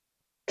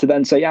 to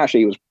then say, yeah,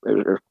 actually, it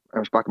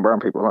was black and brown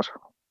people.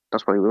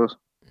 That's what it was.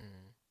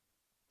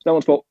 It's no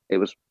one's fault. It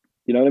was,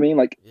 you know what I mean?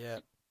 Like, Yeah.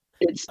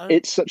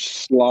 it's such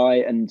sly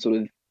and sort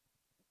of.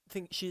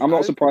 I'm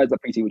not surprised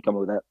that Priti would come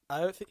up with it.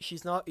 I don't think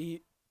she's not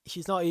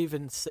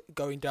even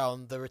going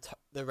down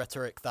the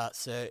rhetoric that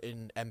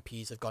certain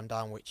MPs have gone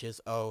down, which is,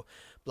 oh,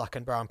 black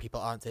and brown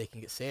people aren't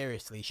taking it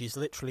seriously. She's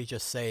literally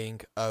just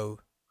saying, oh,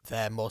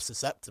 they're more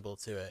susceptible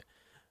to it.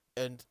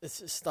 And it's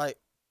just like,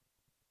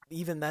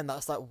 even then,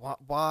 that's like,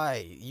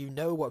 why? You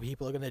know what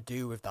people are going to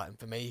do with that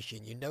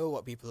information. You know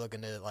what people are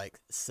going to, like,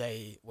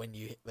 say when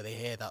they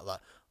hear that, like,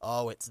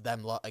 oh, it's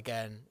them lot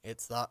again.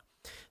 It's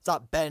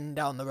that Ben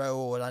down the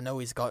road. I know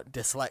he's got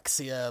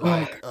dyslexia.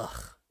 Like,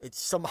 ugh. It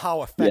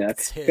somehow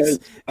affects his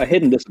a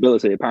hidden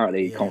disability.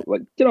 Apparently, Yeah.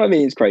 like, do you know what I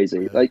mean? It's crazy.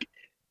 Yeah. Like,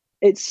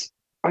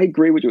 I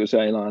agree with what you were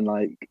saying, and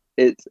like,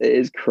 it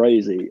is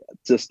crazy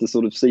just to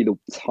sort of see the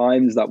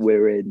times that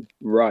we're in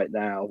right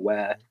now,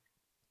 where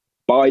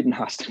Biden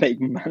has to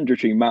make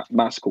mandatory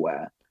mask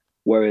wear,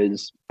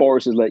 whereas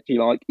Boris is literally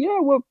like, yeah,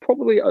 we'll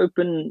probably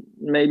open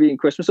maybe in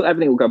Christmas, so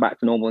everything will go back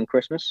to normal in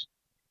Christmas.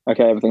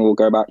 Okay, everything will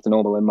go back to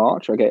normal in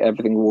March. Okay,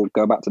 everything will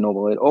go back to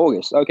normal in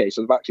August. Okay,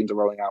 so the vaccines are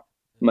rolling out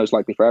most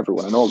likely for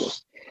everyone in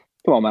August.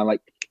 Come on, man!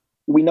 Like,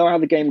 we know how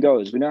the game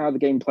goes. We know how the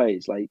game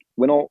plays. Like,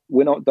 we're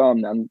not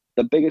done. And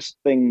the biggest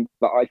thing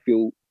that I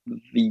feel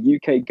the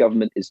UK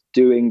government is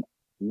doing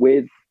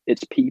with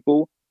its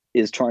people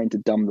is trying to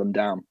dumb them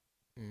down.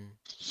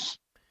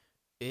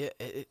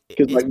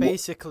 It's like,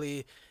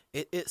 basically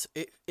it's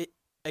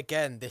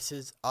again, this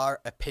is our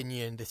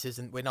opinion. This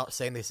isn't. We're not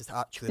saying this is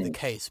actually the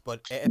case,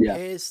 but it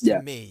appears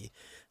to me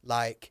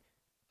like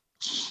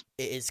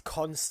it is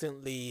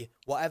constantly,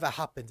 whatever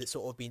happens, it's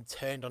sort of being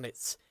turned on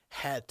its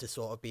head to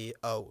sort of be,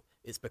 oh,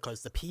 it's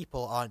because the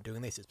people aren't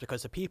doing this. It's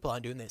because the people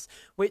aren't doing this,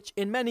 which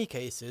in many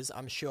cases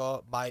I'm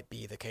sure might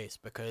be the case,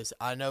 because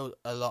I know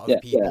a lot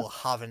of people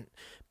haven't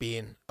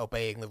been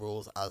obeying the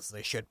rules as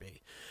they should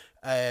be.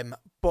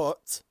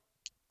 But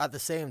at the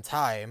same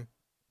time,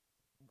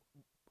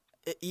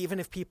 even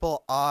if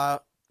people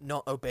are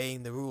not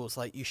obeying the rules,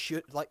 like, you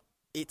should, like,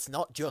 it's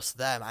not just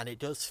them, and it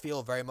does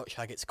feel very much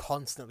like it's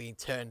constantly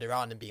turned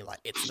around and being like,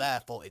 it's their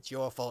fault, it's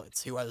your fault,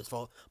 it's whoever's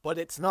fault, but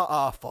it's not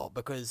our fault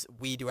because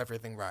we do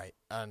everything right.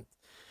 And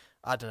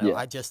I don't know,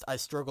 Yeah. I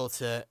struggle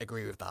to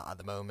agree with that at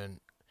the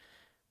moment.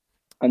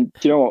 And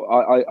do you know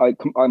what?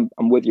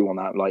 I'm with you on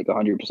that, like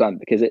 100%,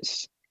 because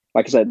it's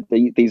like I said,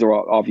 these are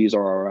our views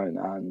are our own,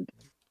 and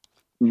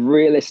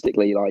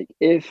realistically, like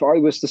if I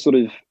was to sort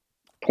of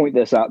point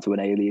this out to an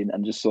alien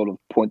and just sort of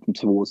point them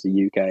towards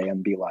the UK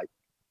and be like,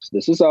 so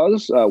 "This is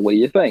us. What do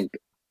you think?"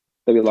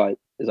 They'd be like,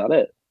 "Is that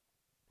it?"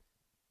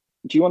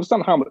 Do you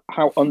understand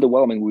how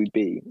underwhelming we'd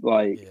be?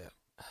 Like, Yeah.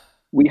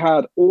 we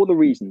had all the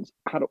reasons,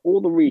 had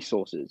all the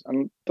resources,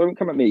 and don't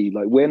come at me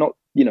like we're not,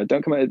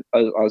 don't come at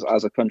us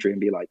as a country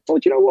and be like, "Oh,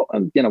 do you know what?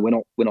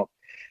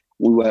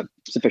 We weren't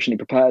sufficiently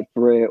prepared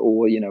for it,"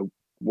 or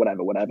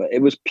whatever.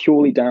 It was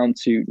purely down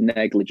to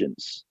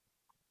negligence,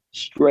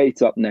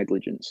 straight up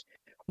negligence.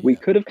 We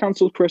could have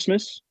cancelled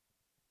Christmas.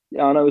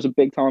 Yeah, I know it was a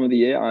big time of the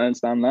year. I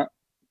understand that.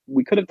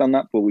 We could have done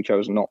that, but we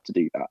chose not to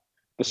do that.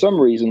 For some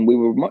reason, we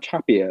were much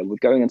happier with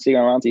going and seeing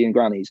our auntie and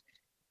grannies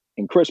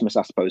in Christmas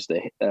as opposed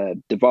to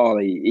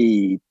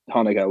Diwali, Eid,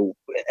 Hanukkah,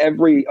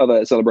 every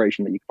other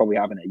celebration that you could probably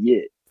have in a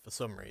year. For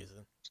some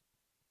reason.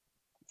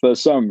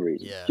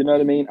 Yeah. Do you know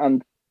what I mean?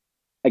 And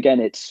again,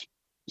 it's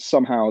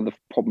somehow the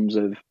problems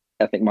of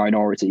ethnic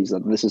minorities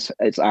that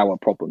it's our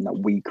problem that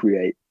we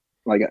create.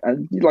 Like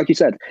you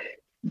said,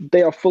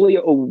 they are fully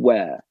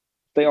aware.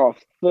 They are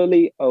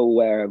fully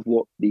aware of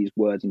what these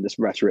words and this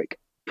rhetoric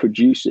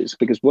produces,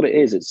 because what it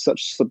is, it's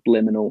such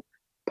subliminal,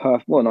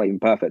 well, not even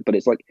perfect, but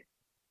it's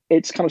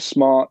kind of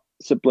smart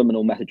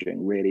subliminal messaging,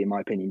 really, in my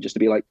opinion, just to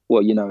be like,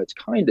 well, it's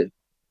kind of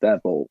their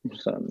fault.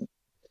 So I'm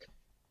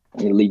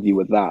going to leave you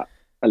with that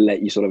and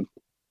let you sort of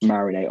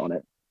marinate on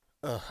it.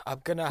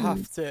 I'm going to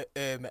have to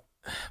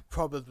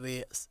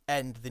probably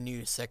end the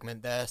news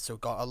segment there, so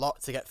got a lot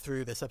to get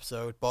through this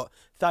episode, but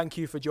thank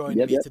you for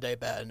joining me today,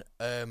 Ben.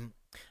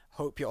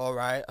 Hope you're all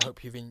right. I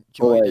hope you've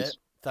enjoyed it.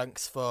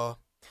 Thanks for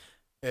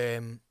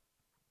lending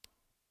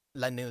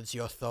us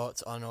your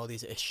thoughts on all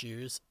these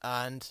issues,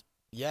 and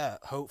yeah,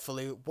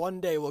 hopefully one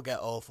day we'll get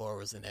all four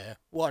of us in here.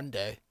 One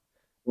day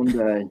more.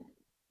 In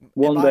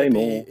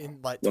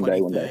like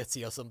 2030 one day.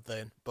 or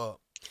something, but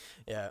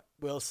yeah,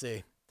 we'll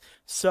see.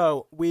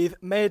 So we've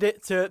made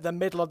it to the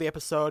middle of the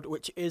episode,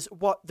 which is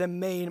what the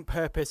main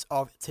purpose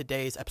of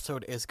today's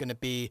episode is going to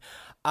be.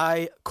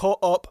 I caught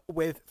up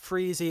with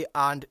Freezy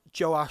and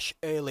Joash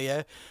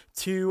earlier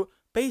to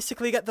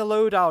basically get the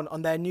lowdown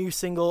on their new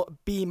single,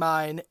 Be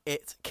Mine.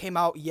 It came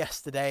out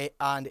yesterday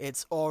and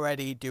it's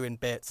already doing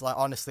bits. Like,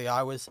 honestly,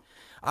 I've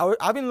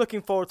been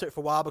looking forward to it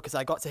for a while because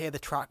I got to hear the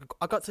track.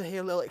 I got to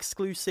hear a little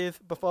exclusive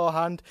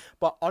beforehand,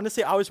 but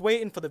honestly, I was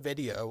waiting for the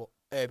video,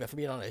 if I'm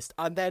being honest,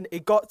 and then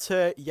it got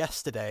to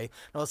yesterday,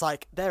 and I was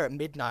like, there at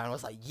midnight, and I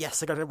was like,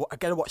 yes, I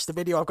gotta watch the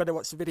video,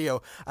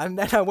 and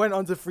then I went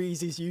onto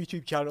Freezy's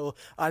YouTube channel,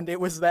 and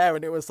it was there,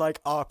 and it was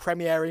like,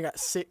 premiering at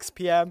 6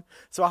 p.m,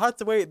 so I had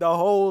to wait the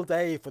whole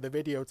day for the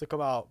video to come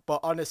out,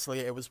 but honestly,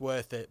 it was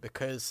worth it,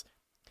 because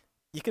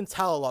you can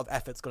tell a lot of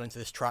effort's gone into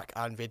this track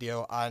and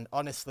video, and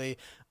honestly,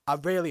 I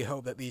really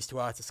hope that these two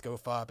artists go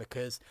far,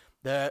 because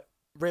they're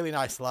really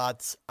nice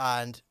lads,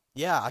 and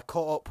yeah, I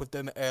caught up with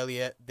them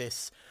earlier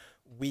this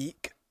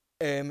week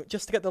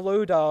just to get the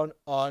lowdown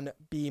on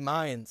Be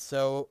Mine.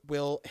 So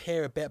we'll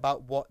hear a bit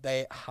about what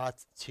they had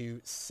to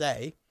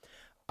say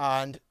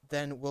and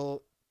then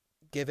we'll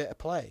give it a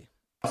play.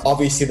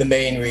 Obviously, the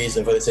main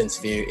reason for this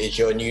interview is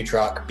your new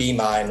track, Be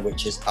Mine,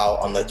 which is out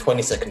on the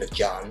 22nd of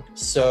Jan.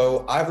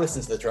 So I've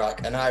listened to the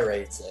track and I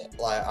rate it.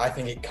 Like, I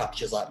think it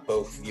captures like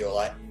both your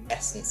like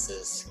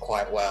essences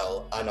quite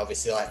well, and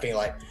obviously I think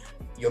like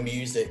your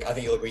music, I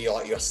think you'll agree,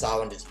 like your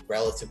sound is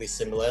relatively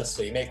similar,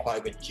 so you make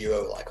quite a good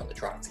duo like on the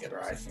track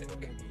together, I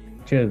think.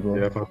 Cheers, bro.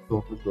 Yeah, for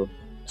sure.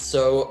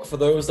 So for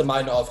those that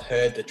might not have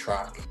heard the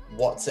track,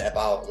 what's it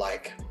about?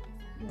 Like,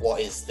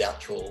 what is the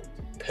actual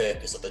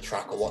purpose of the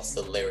track, or what's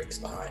the lyrics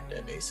behind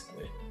it,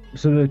 basically?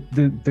 So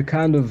the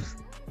kind of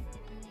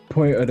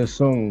point of the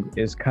song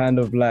is kind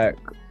of like,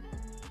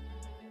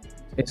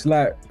 it's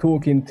like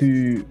talking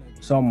to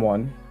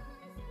someone,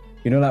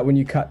 like when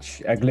you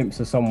catch a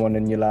glimpse of someone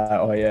and you're like,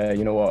 oh yeah,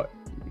 you know what,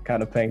 you're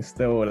kind of playing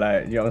still,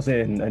 like, you know what I'm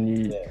saying? And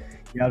you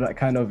have that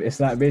kind of,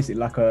 it's like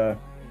basically like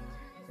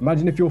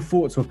imagine if your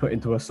thoughts were put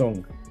into a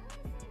song.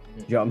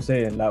 You know what I'm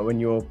saying? Like when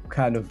you're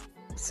kind of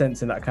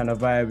sensing that kind of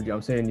vibe, you know what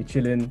I'm saying? You're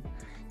chilling,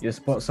 you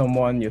spot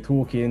someone, you're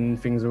talking,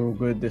 things are all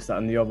good, this, that,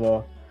 and the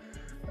other.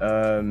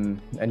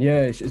 And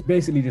yeah, it's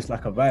basically just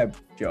like a vibe. Do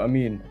you know what I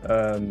mean?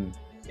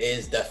 It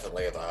is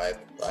definitely a vibe.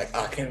 Like,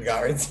 I can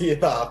guarantee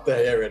that after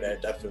hearing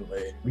it,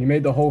 definitely. We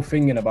made the whole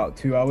thing in about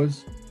 2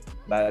 hours.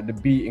 Like, the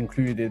beat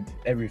included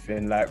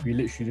everything. Like, we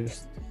literally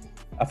just,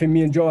 I think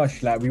me and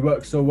Joash, like, we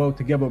work so well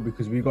together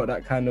because we got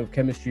that kind of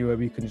chemistry where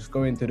we can just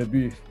go into the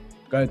booth,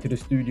 go into the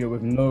studio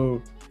with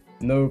no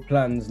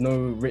plans, no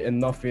written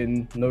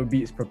nothing, no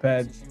beats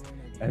prepared.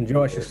 And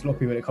Joash is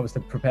sloppy when it comes to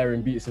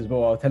preparing beats as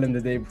well. I'll tell him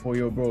the day before,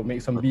 yo, bro,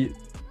 make some beats.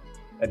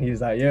 And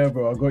he's like, yeah,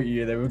 bro, I got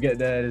you. Then we'll get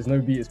there. There's no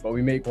beats, but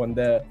we make one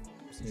there.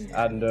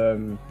 And you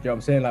know what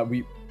I'm saying? Like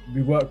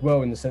we work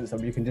well in the sense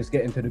that we can just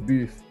get into the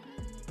booth,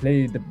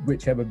 play the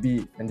whichever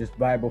beat, and just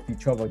vibe off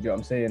each other. Do you know what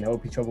I'm saying?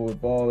 Help each other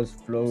with bars,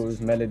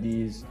 flows,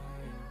 melodies,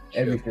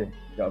 everything.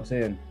 You know what I'm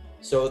saying?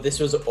 So this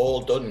was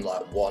all done in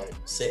like one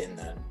sitting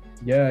then?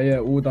 Yeah,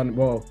 all done.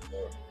 Well,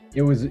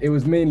 it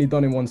was mainly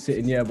done in one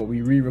sitting, yeah, but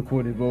we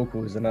re-recorded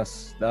vocals, and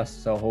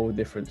that's a whole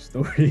different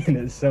story in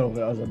itself.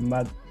 That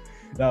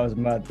was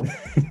mad.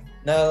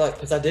 No, like,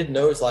 because I did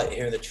notice, like,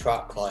 hearing the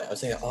track, like, I was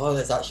thinking, oh,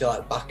 there's actually,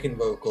 like, backing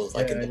vocals,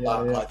 like, in the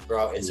back, like,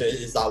 throughout it. So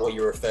is that what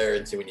you're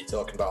referring to when you're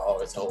talking about, oh,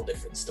 it's a whole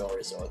different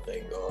story sort of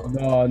thing?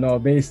 Or... No,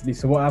 basically,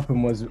 so what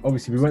happened was,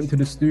 obviously, we went to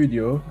the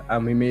studio,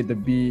 and we made the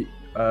beat,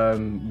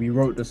 we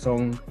wrote the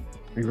song,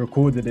 we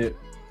recorded it,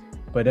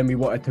 but then we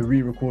wanted to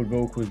re-record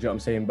vocals, you know what I'm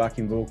saying,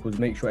 backing vocals,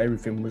 make sure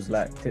everything was,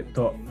 like,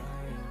 tip-top.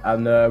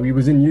 And we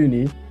was in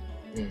uni,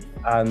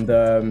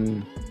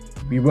 and...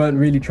 we weren't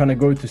really trying to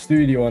go to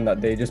studio on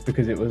that day just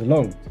because it was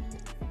long.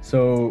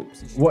 So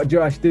what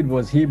Joash did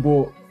was he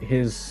brought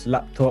his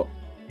laptop,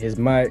 his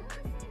mic,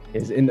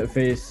 his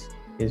interface,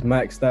 his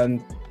mic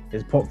stand,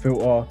 his pop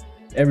filter,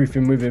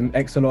 everything with him,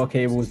 XLR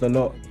cables, the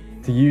lot,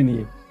 to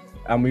uni.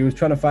 And we was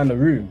trying to find a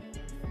room.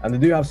 And they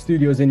do have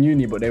studios in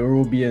uni, but they were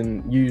all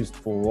being used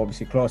for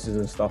obviously classes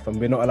and stuff. And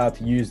we're not allowed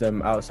to use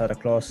them outside of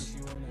class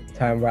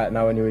time right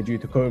now anyway due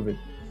to COVID.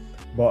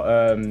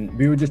 But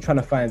we were just trying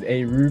to find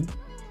a room.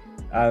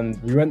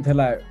 And we went to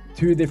like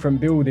 3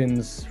 different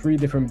buildings,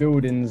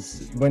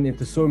 went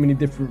into so many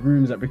different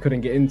rooms that we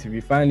couldn't get into.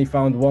 We finally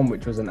found one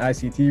which was an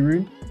ICT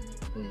room.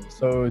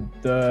 So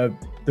the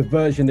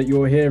version that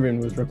you're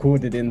hearing was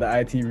recorded in the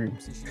IT room.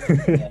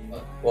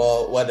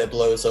 Well, when it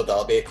blows up,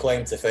 that'll be a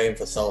claim to fame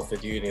for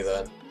Salford Uni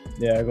then.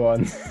 Yeah, go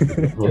on.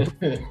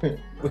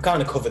 We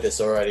kind of covered this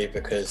already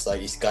because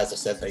like you guys have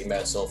said that you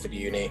met at Salford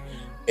Uni,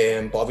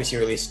 but obviously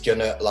you released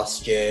Junna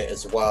last year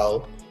as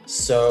well.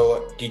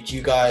 So did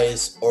you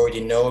guys already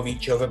know of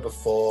each other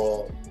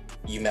before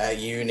you met at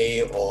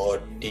uni, or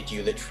did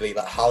you literally,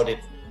 like, how did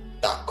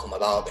that come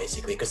about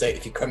basically? Because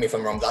if you correct me if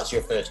I'm wrong, that's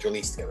your first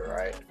release together,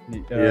 right?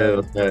 Yeah,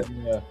 that's right.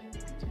 Yeah.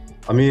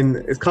 I mean,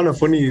 it's kind of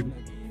funny.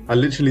 I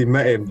literally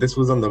met him. This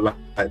was on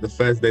the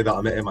first day that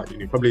I met him at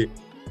uni. Probably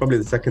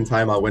the second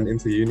time I went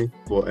into uni.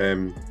 But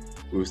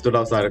we stood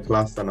outside of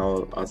class, and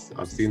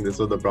I've seen this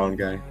other brown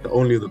guy, the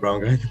only other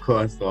brown guy in the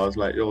class. So I was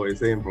like, yo, what are you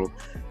saying, bro?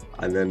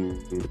 And then,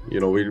 you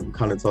know, we were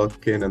kind of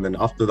talking. And then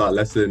after that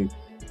lesson,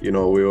 you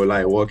know, we were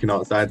like walking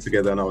outside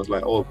together. And I was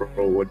like, oh,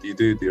 bro, what do you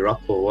do? Do you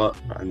rap or what?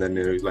 And then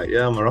he was like,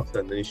 yeah, I'm a rapper.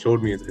 And then he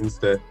showed me his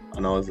Insta.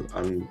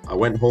 And I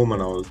went home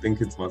and I was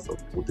thinking to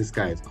myself, well, this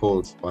guy is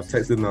cold. So I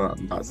texted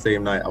him that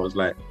same night. I was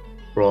like,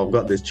 bro, I've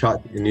got this track.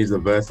 It needs a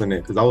verse on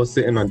it. Because I was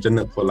sitting on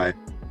Jannat for like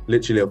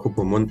literally a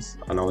couple months.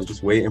 And I was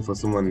just waiting for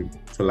someone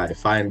to like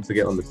find to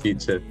get on the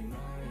feature.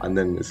 And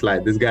then it's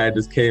like, this guy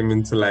just came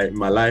into like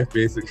my life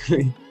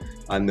basically.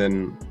 And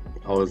then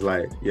I was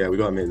like, yeah, we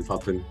gotta make this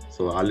happen.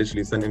 So I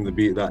literally sent him the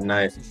beat that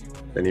night.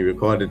 Then he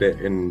recorded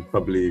it in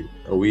probably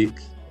a week.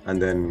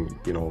 And then,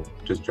 you know,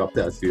 just dropped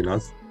it as soon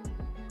as.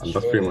 And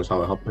that's pretty much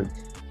how it happened.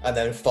 And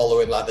then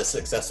following like the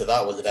success of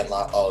that, was it then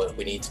like, oh,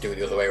 we need to do it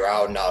the other way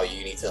around now,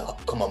 you need to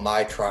come on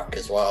my track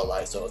as well,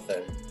 like sort of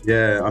thing?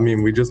 Yeah, I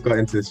mean, we just got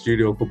into the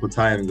studio a couple of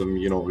times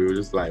and, you know, we were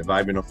just like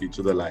vibing off each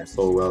other like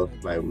so well.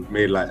 Like we've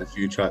made like a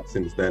few tracks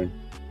since then.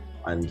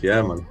 And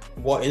yeah, man.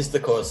 What is the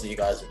course that you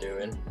guys are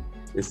doing?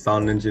 It's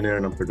sound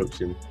engineering and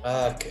production.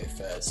 Okay,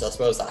 fair. So I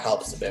suppose that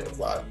helps a bit with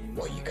like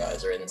what you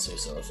guys are into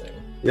sort of thing.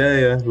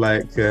 Yeah,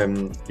 like,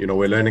 you know,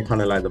 we're learning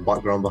kind of like the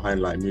background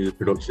behind like music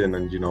production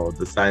and, you know,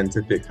 the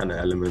scientific kind of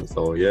elements,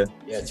 so yeah.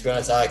 Yeah, to be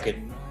honest, I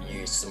could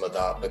use some of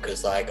that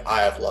because like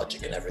I have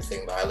logic and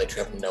everything, but I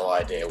literally have no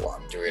idea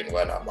what I'm doing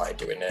when I'm like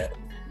doing it.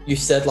 You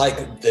said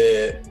like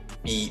the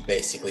beat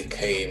basically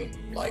came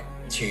like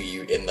to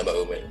you in the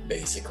moment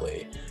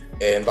basically.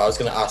 But I was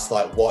gonna ask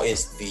like, what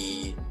is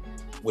the,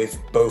 with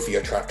both of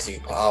your tracks you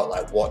put out,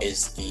 like what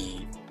is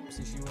the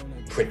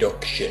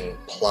production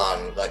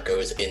plan that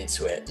goes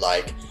into it?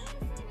 Like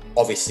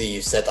obviously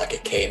you said like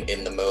it came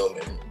in the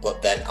moment,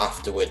 but then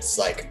afterwards,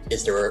 like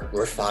is there a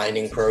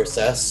refining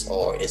process,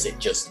 or is it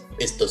just,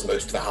 does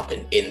most of it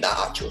happen in that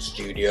actual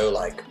studio?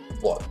 Like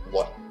what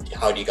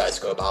how do you guys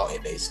go about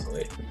it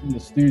basically? In the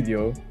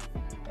studio,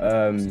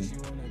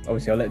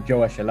 obviously I'll let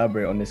Joash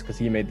elaborate on this because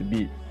he made the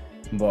beat,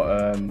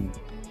 but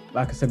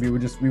like I said, we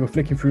were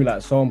flicking through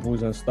like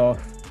samples and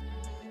stuff.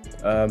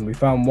 We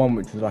found one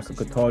which was like a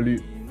guitar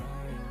loop,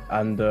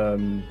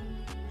 and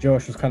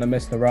Josh was kind of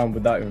messing around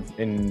with that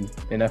in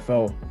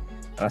FL. And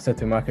I said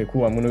to him, okay,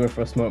 cool, I'm gonna go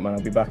for a smoke, man.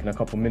 I'll be back in a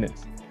couple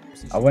minutes.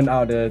 I went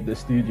out of the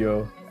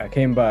studio, I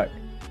came back,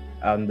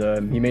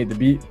 and he made the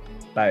beat.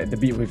 Like the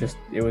beat was just,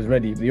 it was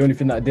ready. The only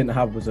thing that I didn't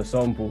have was a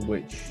sample,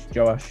 which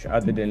Josh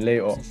added in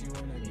later.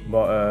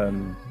 But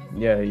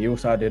yeah, he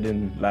also added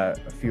in like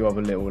a few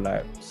other little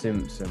like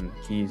synths and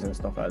keys and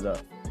stuff like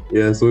that.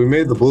 Yeah, so we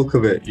made the bulk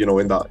of it, you know,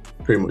 in that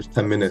pretty much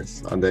 10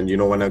 minutes. And then, you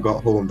know, when I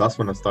got home, that's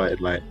when I started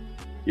like,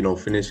 you know,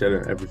 finishing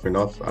everything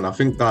off. And I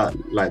think that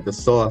like the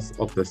source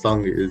of the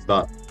song is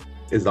that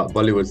is that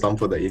Bollywood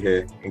sample that you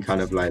hear in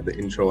kind of like the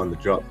intro and the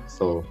drop.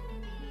 So,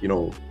 you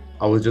know,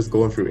 I was just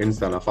going through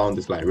Insta and I found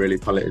this like really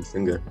talented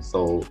singer.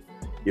 So,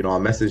 you know, I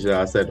messaged her,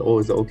 I said, oh,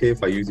 is it okay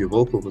if I use your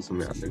vocal for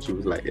something? And then she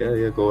was like,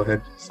 yeah, go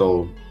ahead.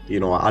 So, you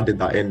know, I added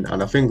that in,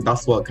 and I think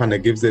that's what kind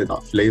of gives it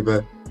that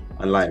flavor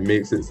and like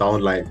makes it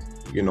sound like,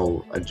 you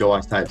know, a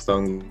Joash type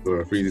song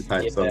or a Freezy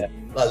type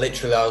song. Like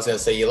literally, I was gonna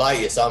say, you like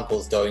your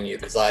samples, don't you?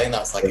 Because I think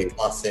that's like a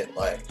classic,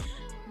 like.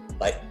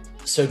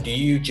 So do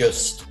you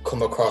just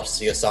come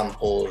across your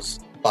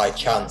samples by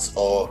chance,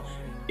 or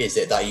is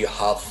it that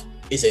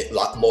is it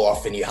like more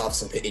often you have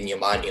something in your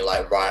mind, you're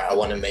like, right, I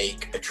want to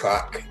make a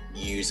track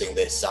using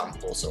this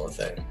sample sort of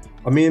thing?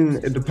 I mean,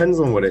 it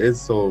depends on what it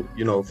is. So,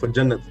 you know, for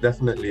Jannat,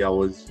 definitely I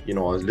was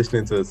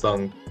listening to the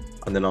song,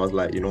 and then I was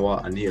like, you know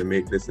what, I need to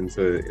make this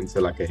into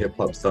like a hip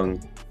hop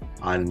song.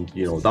 And,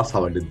 you know, that's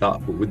how I did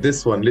that. But with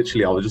this one,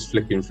 literally, I was just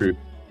flicking through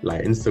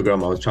like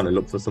Instagram. I was trying to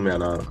look for something,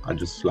 and I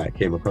just like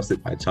came across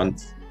it by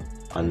chance.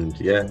 And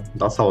yeah,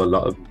 that's how a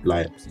lot of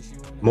like,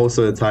 most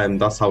of the time,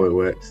 that's how it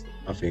works.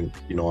 I think,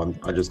 you know,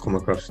 I just come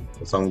across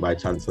a song by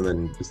chance and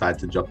then decide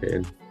to drop it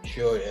in.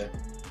 Sure, yeah.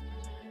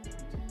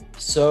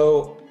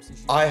 So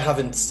I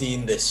haven't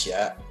seen this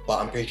yet, but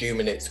I'm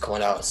presuming it's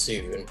coming out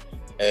soon.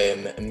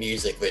 A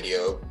music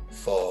video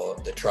for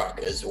the track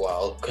as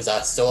well, because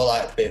I saw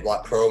like a bit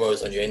like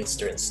promos on your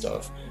Insta and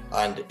stuff,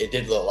 and it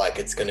did look like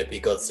it's going to be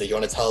good. So you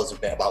want to tell us a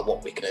bit about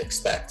what we can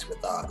expect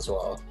with that as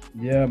well?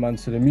 Yeah, man.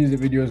 So the music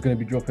video is going to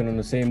be dropping on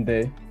the same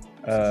day,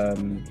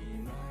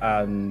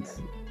 and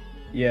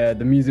yeah,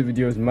 the music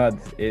video is mad.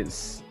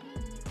 It's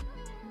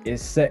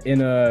set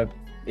in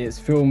it's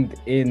filmed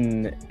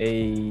in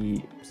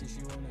a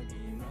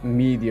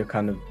media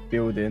kind of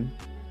building,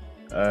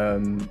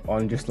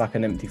 on just like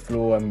an empty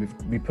floor, and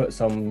we put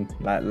some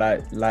like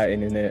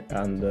lighting in it,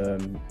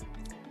 and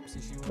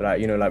like,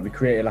 you know, like we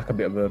created like a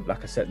bit of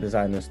a set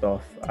design and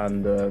stuff,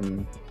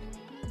 and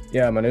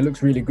yeah, man, it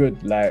looks really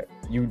good. Like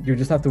you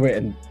just have to wait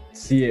and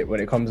see it when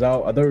it comes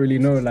out. I don't really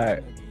know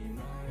like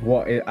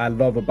what I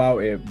love about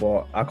it,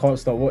 but I can't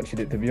stop watching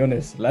it, to be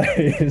honest. Like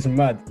it's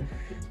mad.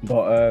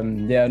 But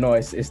yeah, no,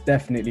 it's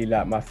definitely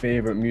like my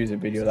favorite music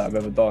video that I've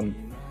ever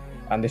done,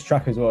 and this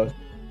track as well is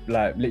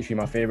like literally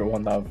my favorite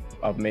one that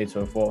I've made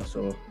so far.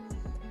 So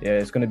yeah,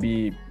 it's gonna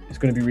be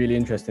really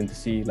interesting to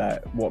see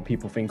like what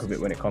people think of it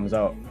when it comes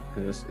out,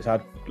 because it's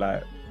had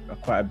like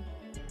quite a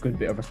good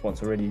bit of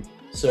response already.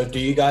 So do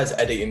you guys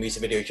edit your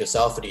music videos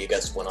yourself, or do you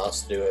get someone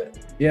else to do it?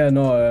 Yeah,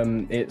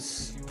 no,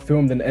 it's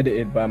filmed and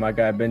edited by my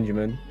guy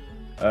Benjamin,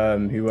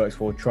 who works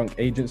for Trunk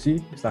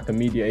Agency. It's like a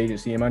media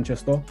agency in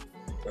Manchester.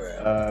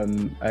 Right.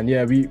 And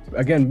yeah,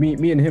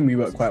 me and him, we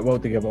work quite well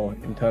together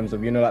in terms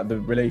of, you know, like the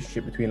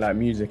relationship between like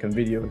music and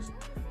videos.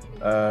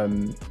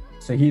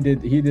 So he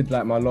did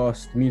like my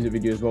last music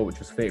video as well, which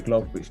was Fake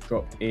Love, which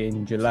dropped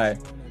in July.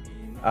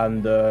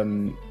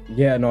 And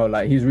yeah, no,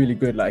 like he's really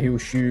good. Like he'll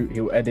shoot,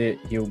 he'll edit,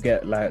 he'll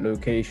get like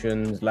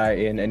locations,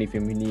 lighting,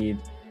 anything we need,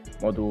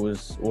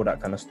 models, all that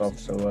kind of stuff.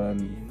 So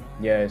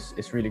yeah,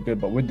 it's really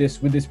good. But with this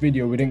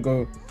video, we didn't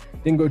go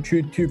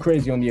too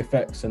crazy on the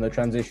effects and the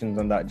transitions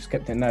and that. Just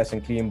kept it nice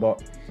and clean,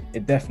 but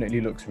it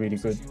definitely looks really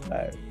good.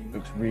 Like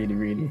looks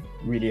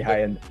really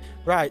high end.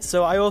 Right.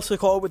 So I also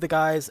caught up with the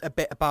guys a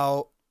bit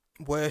about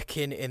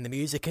working in the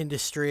music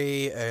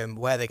industry,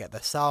 where they get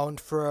their sound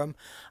from,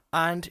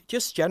 and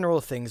just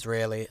general things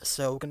really.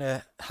 So we're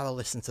gonna have a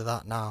listen to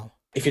that now.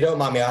 If you don't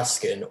mind me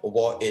asking,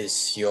 what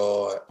is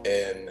your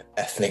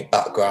ethnic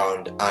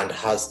background, and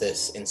has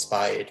this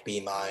inspired Be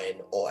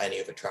Mine or any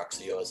other tracks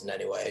of yours in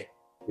any way?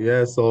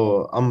 Yeah,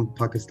 so I'm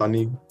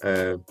Pakistani,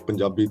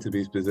 Punjabi to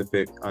be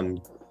specific,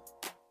 and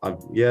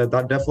yeah,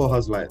 that definitely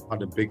has like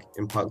had a big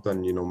impact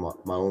on, you know,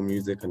 my own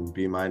music and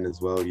Be Mine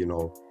as well. You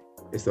know,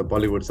 it's a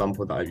Bollywood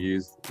sample that I've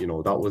used. You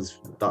know,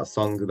 that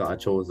song that I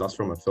chose, that's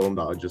from a film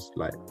that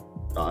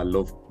I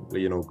loved,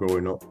 you know,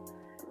 growing up.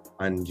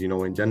 And, you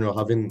know, in general,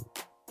 having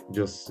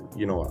just,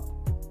 you know,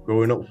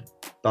 growing up,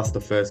 that's the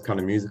first kind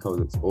of music I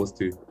was exposed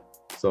to.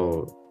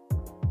 So,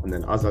 and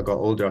then as I got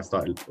older,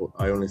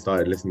 I only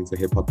started listening to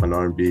hip hop and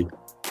R&B.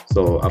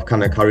 So I've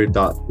kind of carried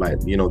that, like,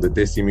 you know, the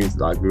Desi music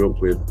that I grew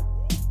up with,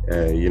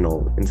 you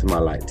know, into my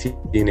like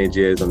teenage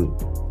years. And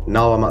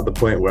now I'm at the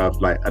point where I've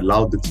like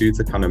allowed the two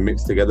to kind of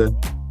mix together.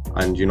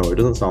 And, you know, it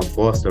doesn't sound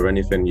forced or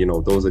anything. You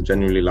know, those are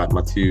genuinely like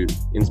my two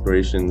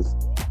inspirations.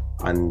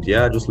 And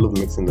yeah, I just love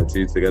mixing the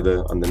two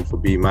together. And then for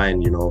Be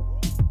Mine, you know,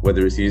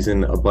 whether it's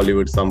using a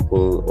Bollywood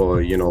sample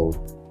or, you know,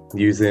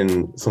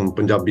 using some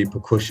Punjabi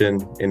percussion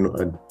in,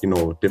 you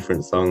know,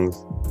 different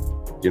songs,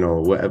 you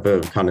know, whatever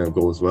kind of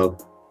goes well.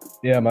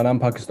 Yeah, man, I'm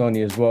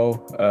Pakistani as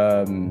well.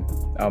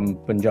 I'm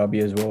Punjabi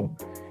as well.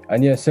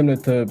 And yeah, similar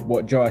to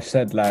what Joash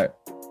said, like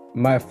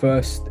my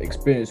first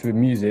experience with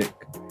music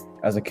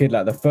as a kid,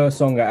 like the first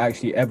song I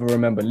actually ever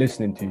remember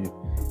listening to,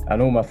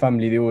 and all my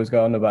family, they always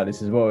go on about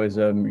this as well, is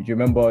do you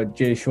remember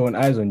Jay Sean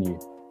Eyes on You?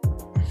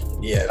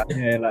 Yeah.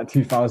 Yeah, like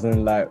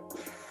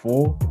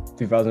 2004,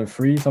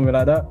 2003, something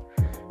like that.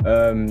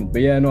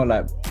 But yeah, no,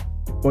 like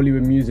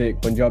Bollywood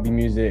music, Punjabi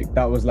music,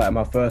 that was like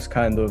my first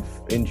kind of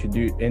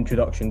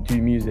introduction to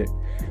music.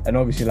 And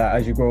obviously, like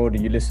as you grow older,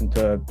 you listen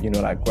to, you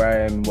know, like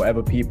grime,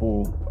 whatever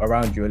people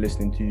around you are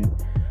listening to.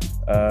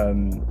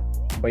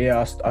 But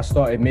yeah, I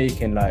started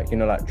making like, you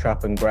know, like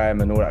trap and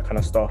grime and all that kind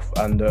of stuff.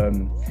 And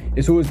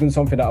it's always been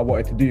something that I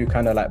wanted to do,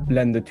 kind of like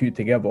blend the two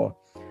together.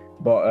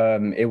 But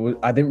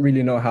I didn't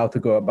really know how to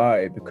go about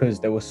it because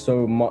there was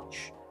so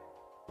much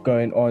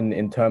going on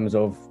in terms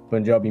of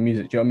Punjabi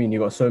music. Do you know what I mean? You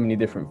got so many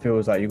different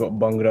feels, like you got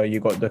Bhangra,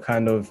 you got the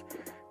kind of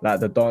like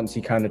the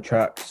dancey kind of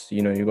tracks,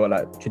 you know, you got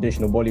like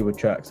traditional Bollywood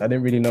tracks. I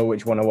didn't really know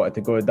which one I wanted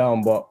to go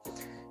down, but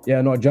yeah,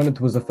 no,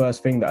 Jonathan was the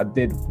first thing that I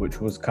did, which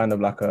was kind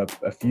of like a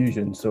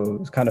fusion. So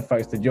it's kind of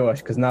thanks to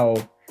Joash, because now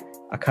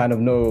I kind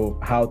of know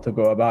how to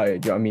go about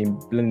it. Do you know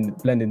what I mean?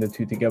 Blending the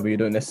two together. You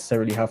don't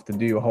necessarily have to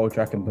do a whole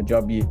track in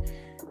Punjabi. Do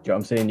you know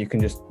what I'm saying? You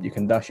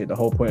can dash it. The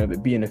whole point of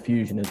it being a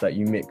fusion is that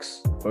you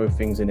mix both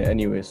things in it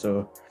anyway.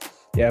 So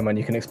yeah, man,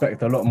 you can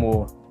expect a lot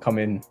more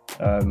coming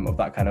of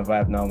that kind of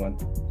vibe now, man.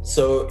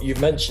 So you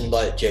mentioned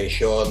like Jay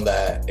Sean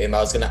there. I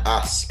was gonna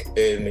ask,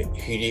 who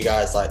do you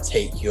guys like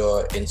take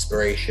your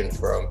inspiration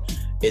from?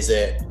 Is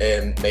it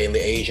mainly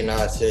Asian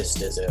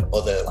artists? Is it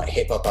other like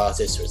hip hop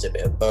artists, or is it a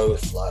bit of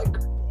both? Like,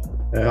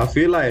 I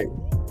feel like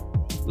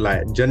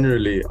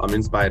generally I'm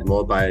inspired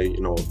more by,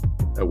 you know,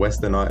 a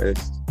Western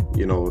artist.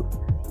 You know,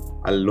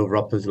 I love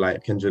rappers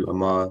like Kendrick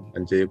Lamar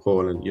and J.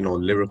 Cole and, you know,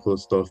 lyrical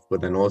stuff,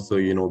 but then also,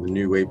 you know, the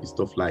new wavy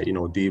stuff like, you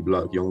know,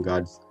 D-Block, Young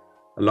Gods,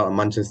 a lot of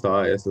Manchester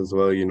artists as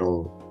well, you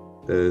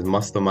know, there's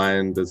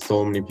Mastermind, there's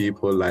so many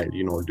people like,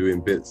 you know, doing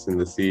bits in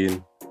the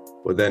scene.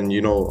 But then,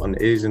 you know, on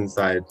the Asian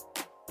side,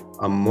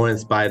 I'm more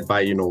inspired by,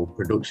 you know,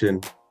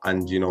 production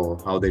and, you know,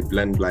 how they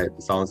blend like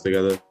the sounds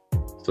together.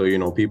 So, you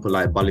know, people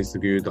like Bali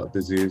Sagu, Dr.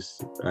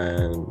 Zeus,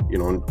 and, you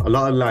know, a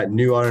lot of like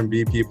new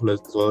R&B people as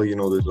well. You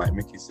know, there's like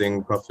Mickey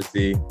Singh,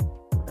 Prophecy,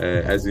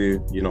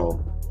 Ezu, you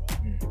know,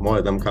 more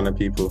of them kind of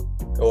people.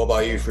 what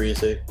about you,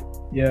 Freezy?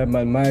 Yeah,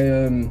 man,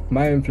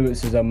 my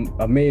influences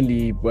are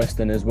mainly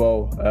Western as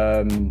well.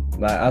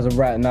 Like as of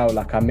right now,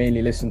 like I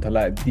mainly listen to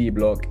like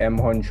D-Block, M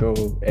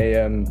Honcho,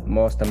 AM,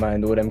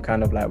 Mastermind, all them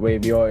kind of like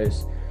wavy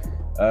artists.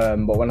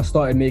 But when I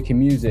started making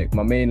music,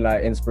 my main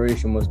like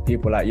inspiration was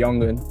people like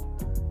Young'un,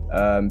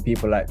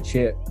 people like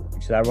Chit,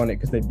 which is ironic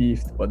because they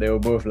beefed, but they were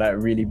both like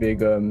really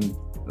big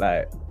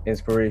like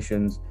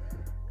inspirations.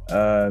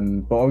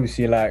 But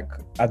obviously, like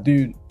I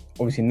do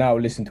obviously now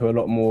listen to a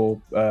lot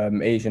more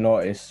Asian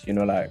artists, you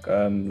know, like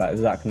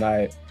Zach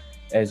Knight,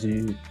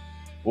 Ezu,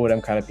 all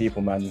them kind of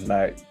people, man.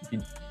 Like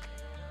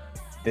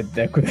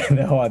they're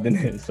hard,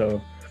 innit? So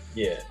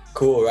yeah,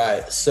 cool,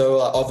 right? So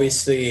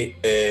obviously,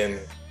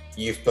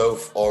 you've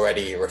both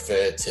already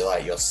referred to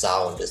like your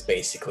sound as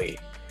basically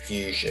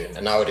fusion,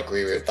 and I would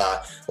agree with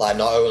that. Like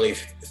not only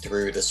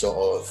through the sort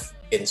of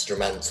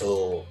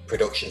instrumental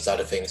production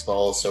side of things, but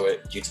also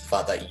due to the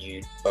fact that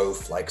you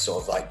both like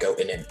sort of like go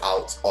in and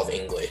out of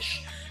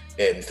English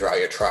throughout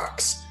your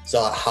tracks.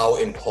 So like, how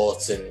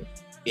important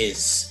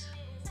is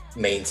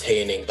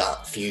maintaining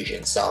that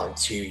fusion sound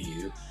to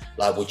you?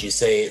 Like, would you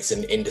say it's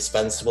an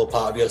indispensable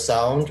part of your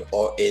sound,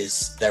 or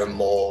is there a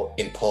more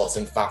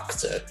important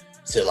factor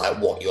to like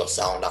what your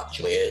sound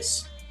actually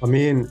is? I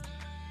mean,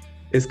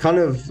 it's kind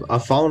of, I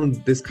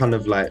found this kind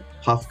of like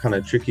path kind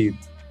of tricky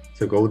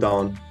to go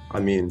down. I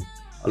mean,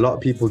 a lot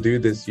of people do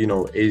this, you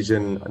know,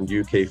 Asian and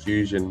UK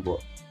fusion,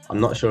 but I'm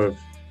not sure if,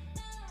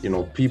 you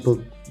know, people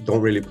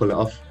don't really pull it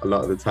off a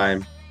lot of the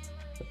time.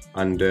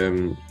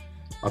 And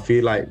I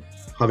feel like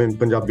having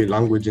Punjabi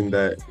language in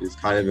there is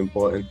kind of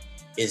important.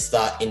 Is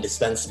that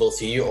indispensable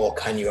to you, or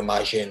can you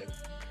imagine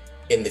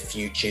in the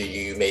future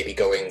you maybe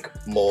going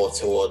more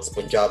towards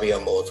Punjabi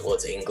or more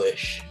towards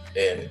English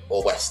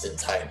or Western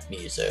type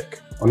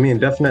music? I mean,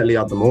 definitely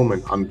at the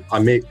moment, I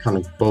make kind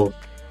of both.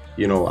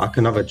 You know, I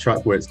can have a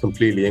track where it's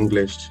completely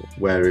English,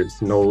 where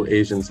it's no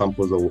Asian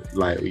samples or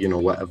like, you know,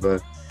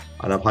 whatever.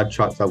 And I've had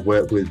tracks I've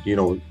worked with, you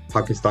know,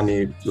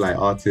 Pakistani like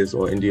artists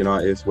or Indian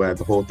artists where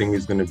the whole thing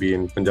is going to be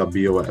in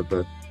Punjabi or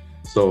whatever.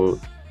 So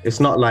it's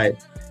not like,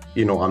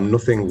 you know, I'm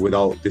nothing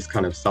without this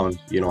kind of sound.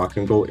 You know, I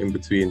can go in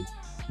between,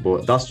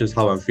 but that's just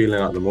how I'm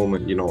feeling at the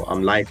moment. You know,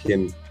 I'm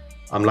liking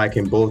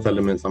both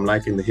elements. I'm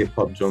liking the hip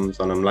hop drums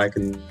and I'm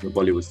liking the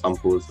Bollywood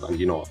samples. And,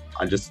 you know,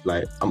 I just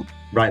like,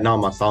 right now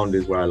my sound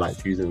is where I like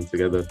fusing them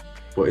together.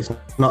 But it's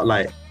not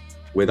like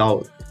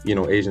without, you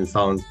know, Asian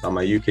sounds that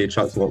my UK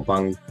tracks won't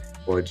bang,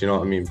 or do you know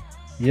what I mean?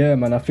 Yeah,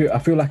 man, I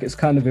feel like it's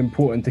kind of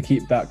important to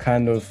keep that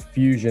kind of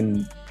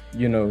fusion,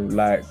 you know,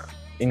 like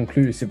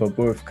inclusive of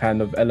both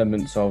kind of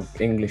elements of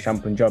English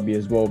and Punjabi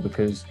as well,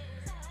 because,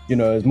 you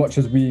know, as much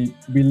as we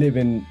live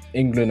in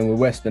England and we're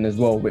Western as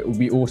well,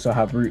 we also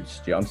have roots,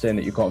 do you know what I'm saying,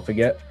 that you can't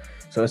forget.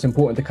 So it's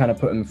important to kind of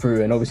put them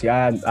through. And obviously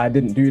I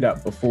didn't do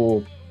that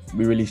before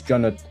we released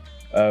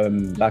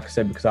Jonathan, like I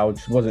said, because I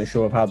just wasn't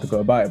sure of how to go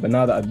about it. But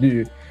now that I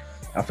do,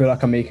 I feel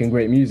like I'm making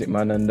great music,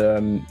 man.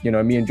 And, you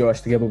know, me and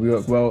Joash together, we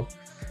work well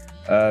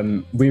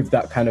with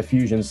that kind of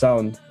fusion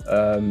sound.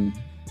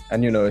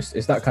 And, you know,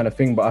 it's that kind of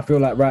thing. But I feel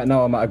like right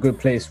now I'm at a good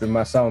place with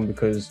my sound,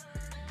 because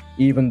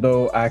even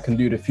though I can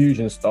do the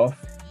fusion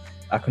stuff,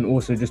 I can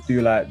also just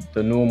do like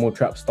the normal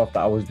trap stuff that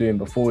I was doing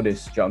before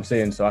this, do you know what I'm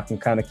saying? So I can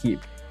kind of keep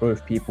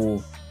both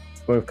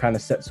kind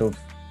of sets of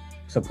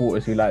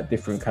supporters who like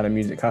different kind of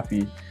music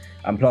happy.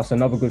 And plus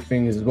another good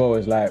thing as well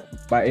is like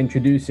by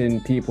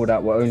introducing people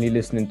that were only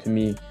listening to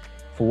me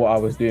for what I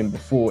was doing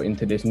before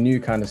into this new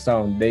kind of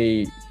sound,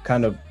 they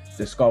kind of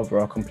discover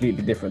a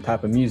completely different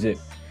type of music,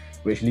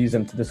 which leads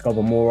them to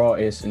discover more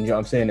artists. And you know what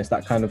I'm saying? It's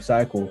that kind of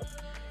cycle.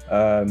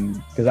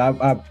 Because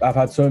I've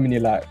had so many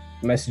like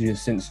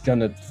messages since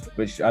Jonah,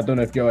 which I don't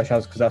know if Joash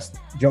has, because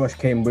Joash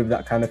came with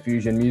that kind of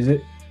fusion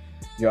music.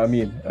 You know what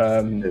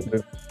I mean?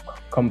 With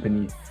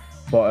company.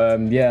 But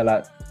yeah,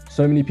 like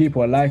so many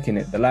people are liking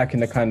it. They're liking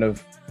the kind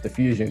of the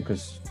fusion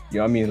because, you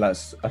know what I mean, like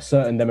a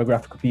certain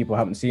demographic of people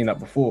haven't seen that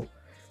before.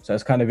 So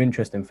it's kind of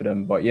interesting for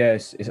them. But yeah,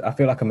 I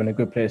feel like I'm in a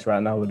good place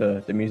right now with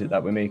the music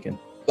that we're making.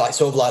 Like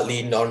sort of like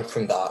leading on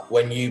from that,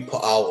 when you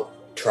put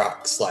out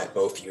tracks, like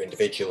both of you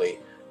individually,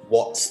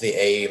 what's the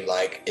aim?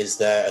 Like, is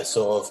there a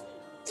sort of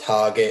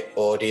target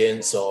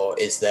audience, or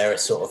is there a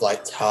sort of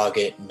like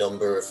target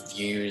number of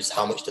views?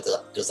 How much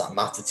does that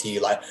matter to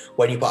you? Like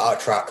when you put out a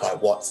track,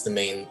 like what's the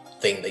main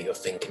thing that you're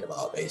thinking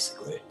about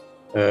basically?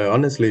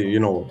 Honestly, you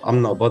know,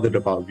 I'm not bothered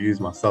about views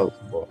myself,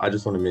 but I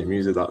just want to make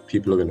music that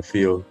people are going to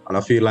feel. And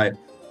I feel like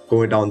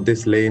going down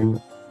this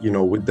lane, you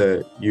know, with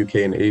the UK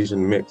and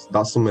Asian mix,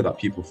 that's something that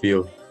people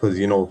feel. Because,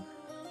 you know,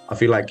 I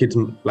feel like kids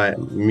like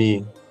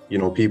me, you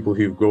know, people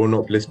who've grown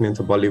up listening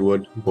to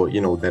Bollywood, but, you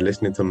know, they're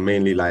listening to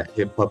mainly like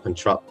hip hop and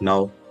trap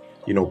now,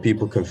 you know,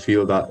 people can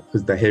feel that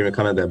because they're hearing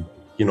kind of their,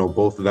 you know,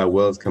 both of their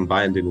worlds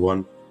combined in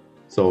one.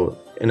 So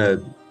in a,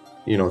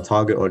 you know,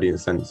 target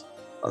audience sense,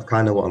 that's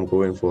kind of what I'm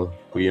going for.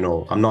 But, you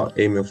know, I'm not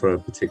aiming for a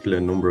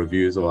particular number of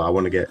views or I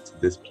want to get to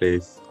this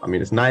place. I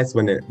mean, it's nice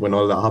when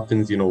all that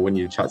happens, you know, when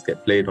your tracks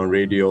get played on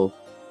radio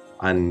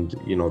and,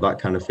 you know, that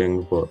kind of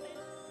thing. But,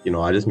 you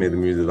know, I just made the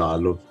music that I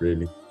love,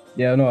 really.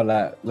 Yeah, no,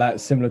 like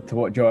similar to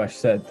what Joash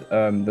said,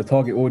 the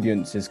target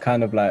audience is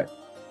kind of like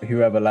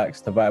whoever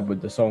likes to vibe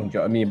with the song, do you know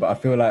what I mean? But I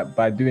feel like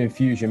by doing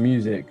fusion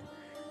music,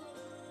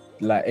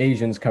 like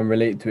Asians can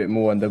relate to it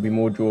more and they'll be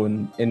more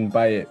drawn in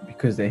by it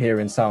because they're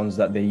hearing sounds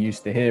that they're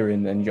used to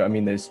hearing. And you know what I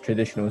mean, there's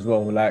traditional as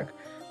well. Like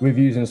with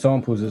using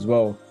samples as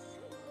well,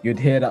 you'd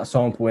hear that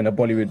sample in a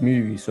Bollywood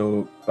movie.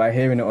 So by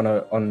hearing it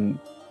on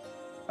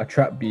a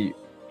trap beat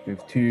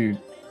with two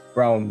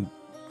brown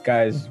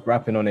guys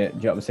rapping on it, do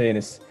you know what I'm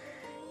saying?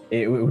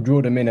 It will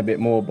draw them in a bit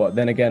more. But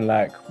then again,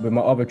 like with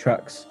my other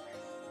tracks,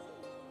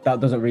 that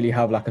doesn't really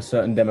have like a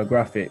certain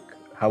demographic.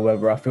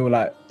 However, I feel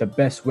like the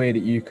best way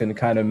that you can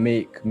kind of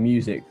make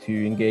music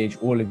to engage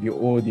all of your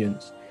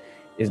audience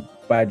is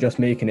by just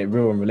making it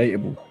real and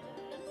relatable. Do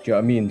you know what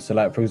I mean? So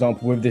like, for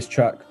example, with this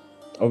track,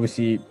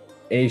 obviously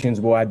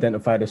Asians will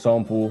identify the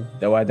sample,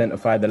 they'll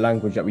identify the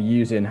language that we're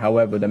using.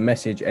 However, the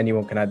message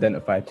anyone can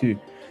identify too.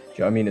 Do you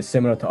know what I mean? It's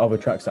similar to other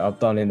tracks that I've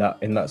done in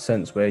that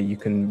sense where you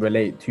can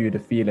relate to the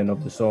feeling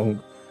of the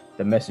song,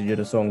 the message of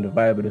the song, the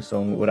vibe of the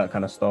song, all that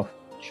kind of stuff.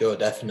 Sure,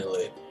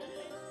 definitely.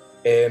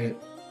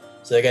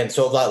 So again,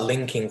 sort of like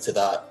linking to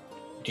that,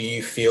 do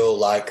you feel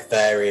like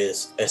there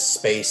is a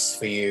space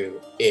for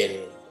you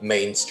in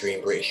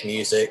mainstream British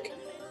music?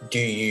 Do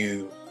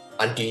you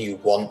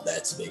want there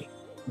to be?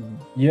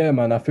 Yeah,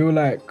 man, I feel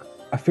like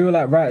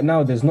right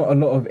now there's not a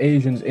lot of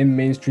Asians in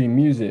mainstream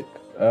music.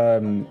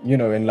 You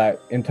know,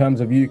 in terms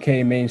of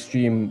UK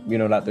mainstream, you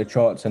know, like the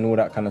charts and all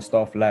that kind of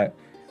stuff, like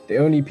the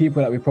only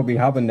people that we probably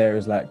have in there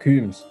is like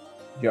Coombs.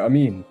 Do you know what I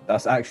mean?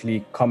 That's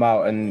actually come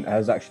out and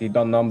has actually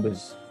done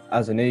numbers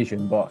as an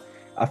Asian. But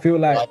I feel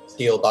like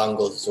Steel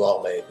Bangles as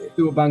well, maybe.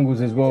 Steel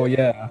Bangles as well,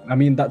 yeah. I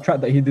mean, that track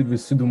that he did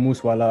with Sidhu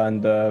Moosewala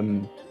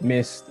and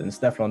Mist and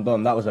Stefflon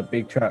Don, that was a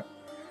big track.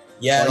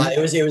 Yeah, like,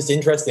 it was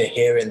interesting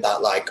hearing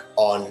that like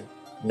on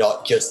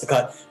not just the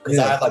car, because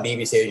I have like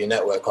BBC Audio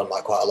Network on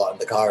like quite a lot in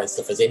the car and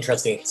stuff. It's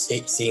interesting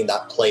seeing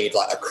that played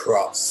like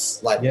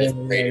across like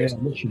different radio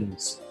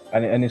stations.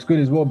 And it's good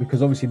as well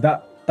because obviously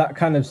that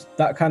kind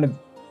of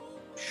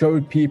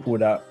showed people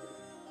that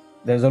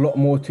there's a lot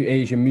more to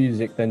Asian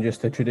music than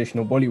just the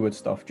traditional Bollywood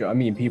stuff. Do you know what I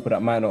mean? People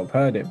that might not have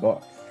heard it,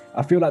 but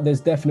I feel like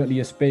there's definitely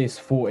a space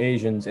for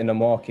Asians in the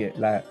market.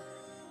 Like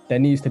there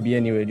needs to be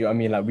anyway. Do you know what I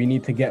mean? Like we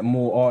need to get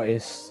more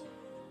artists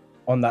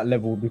on that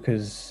level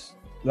because,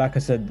 like I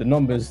said, the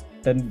numbers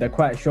they're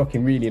quite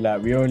shocking. Really,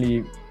 like we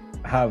only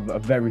have a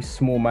very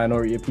small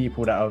minority of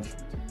people that have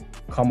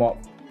come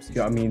up. Do you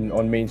know what I mean?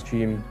 On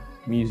mainstream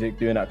music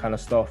doing that kind of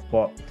stuff.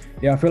 But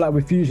yeah, I feel like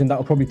with fusion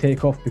that'll probably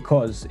take off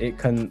because it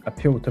can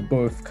appeal to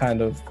both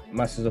kind of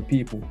masses of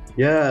people.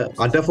 Yeah,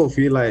 I definitely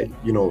feel like,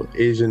 you know,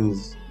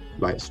 Asians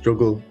like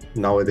struggle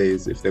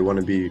nowadays if they want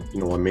to be, you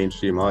know, a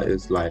mainstream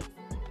artist. Like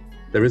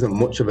there isn't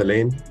much of a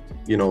lane,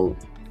 you know.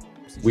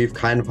 We've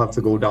kind of had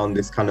to go down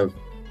this kind of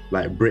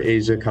like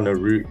Brit-Asia kind of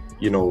route,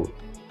 you know.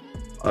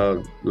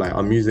 Like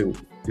our music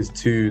is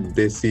too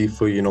desi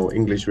for, you know,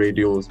 English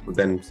radios, but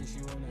then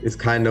it's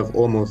kind of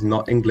almost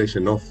not English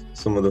enough,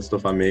 some of the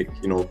stuff I make,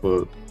 you know,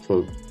 for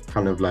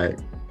kind of like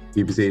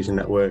BBC Asian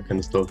Network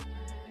and stuff.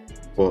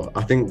 But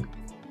I think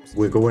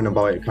we're going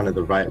about it kind of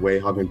the right way,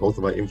 having both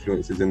of our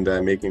influences in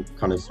there, making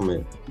kind of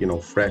something,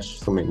 fresh,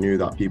 something new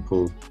that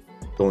people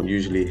don't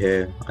usually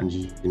hear,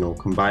 and,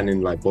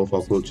 combining like both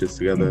our cultures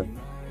together.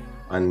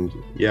 And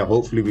yeah,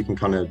 hopefully we can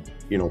kind of,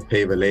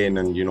 pave a lane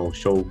and,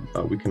 show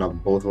that we can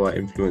have both of our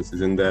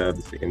influences in there at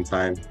the same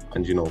time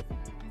and,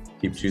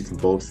 keep true to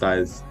both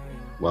sides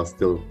while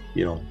still,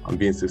 I'm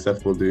being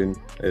successful doing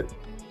it.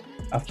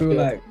 I feel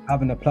like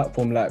having a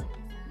platform like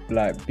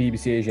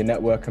BBC Asia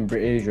Network and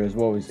Brit Asia as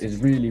well is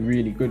really,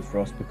 really good for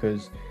us,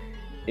 because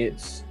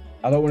it's,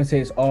 I don't want to say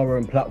it's our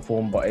own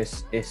platform, but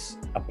it's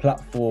a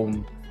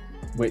platform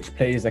which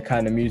plays the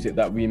kind of music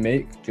that we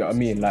make. Do you know what I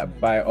mean? Like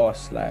by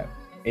us, like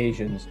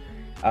Asians.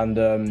 And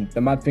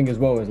the mad thing as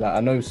well is like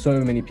I know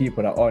so many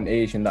people that aren't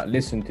Asian that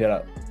listen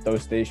to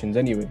those stations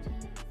anyway. Do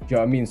you know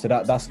what I mean? So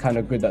that's kind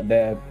of good that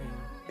they're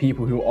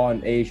people who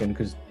aren't Asian,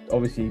 because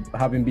obviously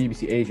having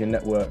BBC Asian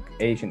Network,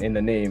 Asian in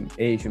the name,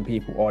 Asian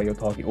people are your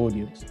target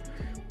audience.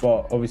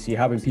 But obviously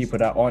having people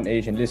that aren't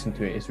Asian listen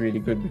to it is really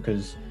good,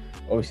 because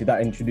obviously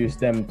that introduced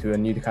them to a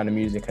new kind of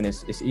music, and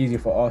it's easy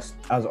for us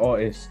as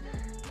artists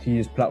to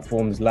use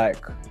platforms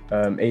like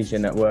Asia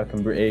Network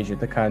and Brit Asia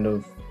to kind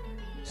of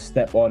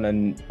step on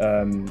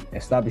and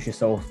establish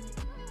yourself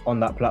on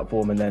that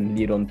platform and then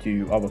lead on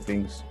to other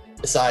things.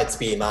 Besides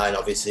Be Mine,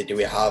 obviously, do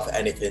we have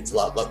anything to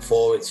look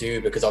forward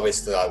to? Because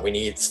obviously we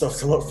need stuff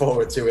to look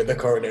forward to in the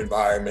current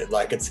environment.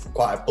 Like, it's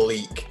quite a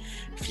bleak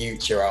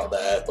future out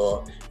there.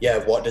 But yeah,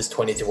 what does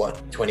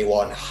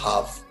 2021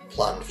 have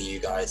planned for you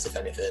guys, if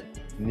anything?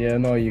 Yeah,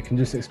 no, you can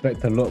just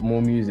expect a lot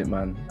more music,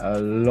 man.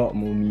 A lot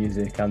more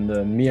music.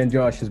 And me and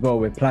Josh as well,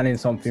 we're planning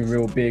something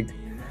real big,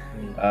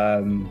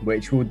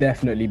 which will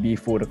definitely be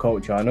for the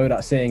culture. I know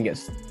that saying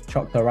gets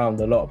chucked around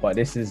a lot, but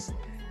this is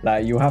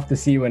like, you have to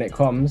see when it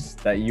comes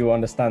that you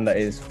understand that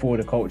it's for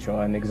the culture,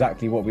 and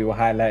exactly what we were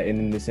highlighting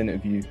in this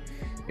interview,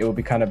 it will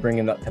be kind of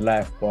bringing that to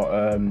life.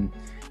 But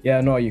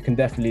yeah, no, you can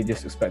definitely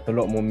just expect a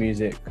lot more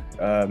music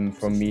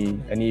from me,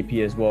 an EP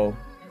as well.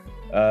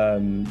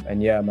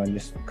 And yeah, man,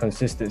 just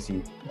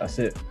consistency. That's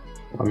it.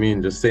 I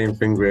mean, the same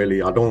thing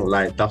really. I don't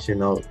like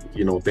dashing out,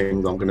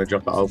 things. I'm gonna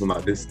drop an album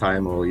at this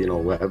time, or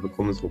whatever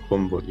comes will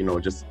come. But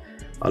just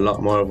a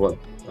lot more of what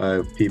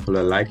people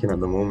are liking at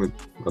the moment.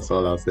 That's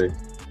all I'll say.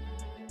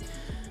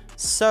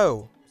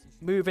 So,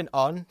 moving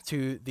on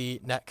to the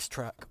next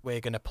track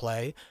we're gonna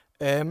play.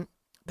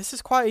 This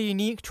is quite a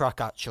unique track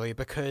actually,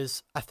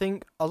 because I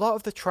think a lot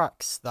of the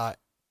tracks that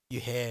you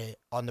hear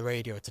on the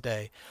radio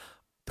today,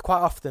 quite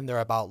often they're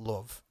about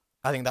love.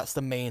 I think that's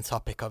the main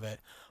topic of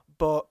it.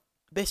 But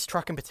this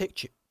track in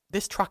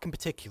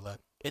particular,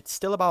 it's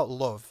still about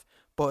love,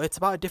 but it's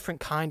about a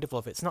different kind of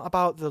love. It's not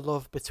about the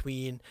love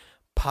between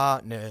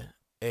partner,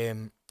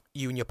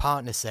 you and your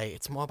partner, say.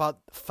 It's more about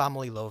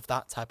family love,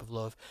 that type of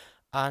love.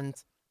 And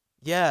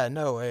yeah,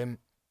 no,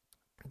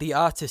 the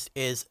artist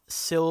is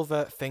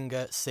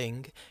Silverfinger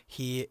Singh.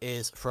 He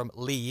is from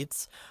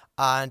Leeds,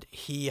 and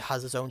he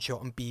has his own show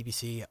on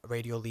BBC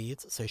Radio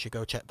Leeds, so you should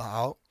go check that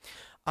out.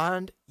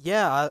 And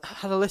yeah, I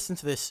had a listen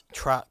to this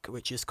track,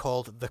 which is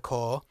called The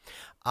Core,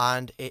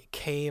 and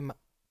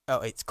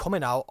it's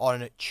coming out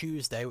on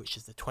Tuesday, which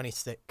is the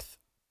 26th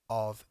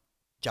of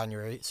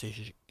January, so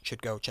you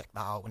should go check that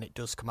out when it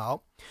does come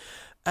out.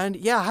 And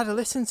yeah, I had a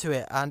listen to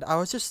it, and I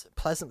was just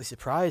pleasantly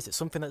surprised. It's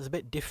something that's a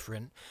bit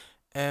different.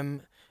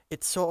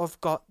 It's sort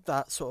of got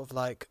that sort of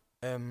like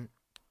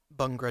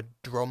Bhangra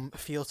drum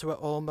feel to it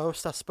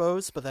almost, I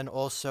suppose, but then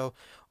also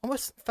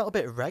almost felt a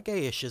bit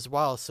reggae-ish as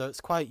well, so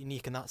it's quite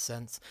unique in that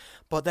sense.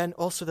 But then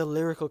also the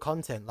lyrical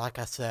content, like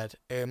I said,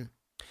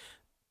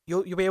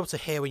 you'll be able to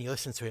hear when you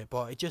listen to it,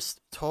 but it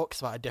just talks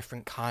about a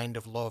different kind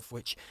of love,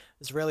 which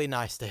is really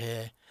nice to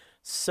hear.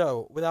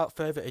 So without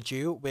further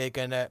ado, we're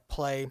gonna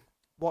play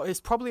what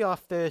is probably our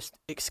first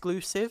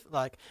exclusive.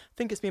 Like, I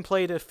think it's been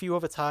played a few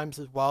other times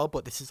as well,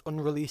 but this is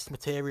unreleased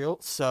material,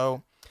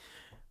 so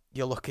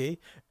you're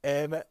lucky.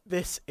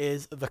 This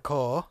is The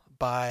Core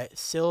by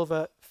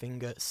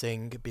Silverfinger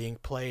Singh, being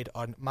played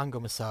on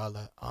Mango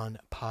Masala on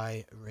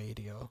Pi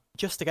Radio.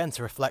 Just again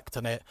to reflect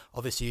on it,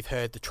 obviously you've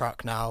heard the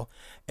track now.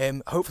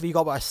 Hopefully you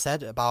got what I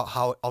said about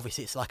how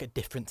obviously it's like a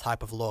different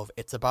type of love.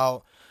 It's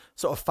about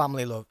sort of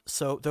family love.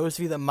 So those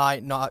of you that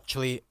might not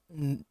actually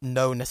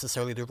know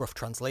necessarily the rough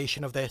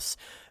translation of this,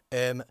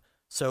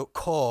 so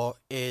core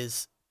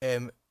is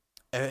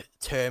a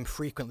term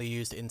frequently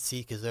used in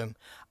Sikhism,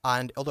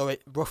 and although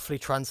it roughly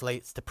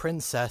translates to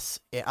princess,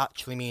 it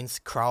actually means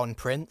crown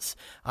prince,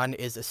 and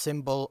is a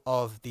symbol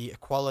of the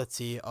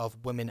equality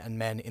of women and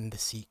men in the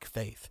Sikh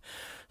faith.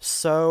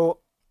 So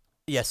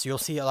yes, you'll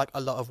see like a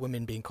lot of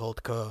women being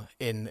called Kaur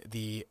in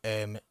the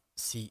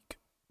Sikh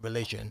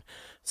religion.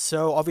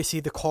 So obviously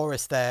the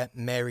chorus there,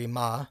 Mary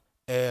Ma,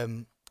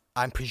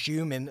 I'm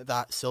presuming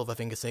that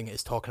Silverfinger Singh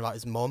is talking about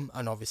his mum,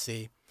 and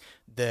obviously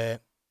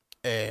the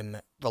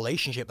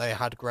relationship they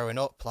had growing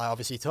up. Like,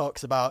 obviously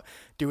talks about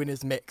doing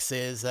his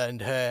mixes and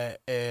her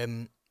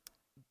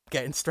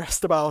getting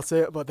stressed about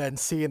it, but then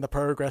seeing the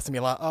progress and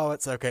being like, oh,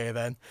 it's okay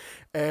then.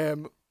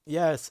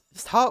 Yeah, it's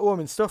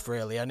heartwarming stuff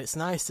really, and it's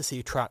nice to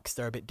see tracks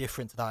that are a bit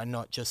different to that, and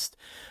not just,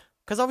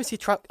 because obviously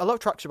a lot of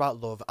tracks are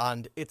about love,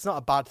 and it's not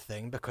a bad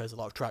thing because a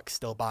lot of tracks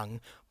still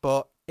bang,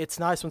 but it's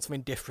nice when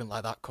something different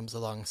like that comes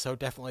along. So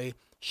definitely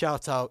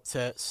shout out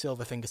to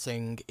Silverfinger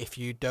Singh. If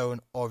you don't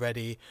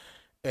already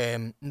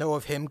know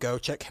of him, go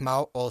check him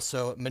out.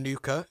 Also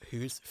Manuka,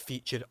 who's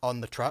featured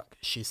on the track,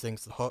 she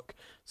sings the hook,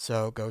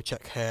 so go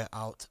check her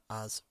out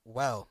as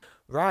well.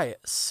 Right,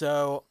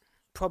 so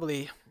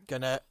probably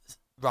gonna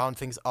round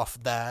things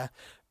off there.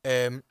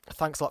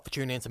 Thanks a lot for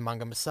tuning into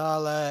Mango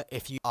Masala.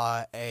 If you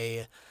are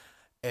a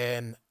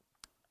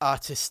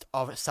artist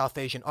of South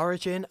Asian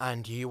origin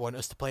and you want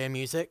us to play your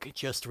music,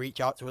 just reach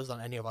out to us on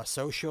any of our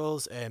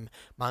socials,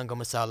 Mango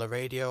Masala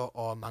Radio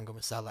or Mango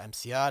Masala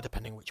MCR,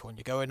 depending which one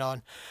you're going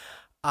on.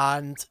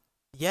 And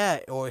yeah,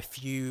 or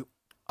if you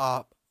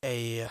are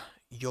a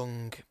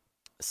young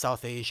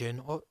South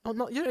Asian, or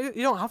not, you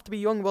don't have to be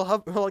young.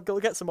 We'll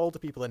get some older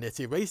people in here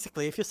too.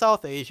 Basically, if you're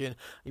South Asian,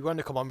 you want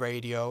to come on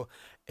radio,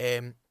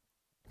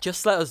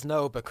 just let us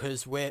know,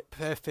 because we're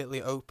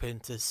perfectly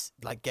open to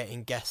like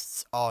getting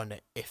guests on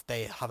if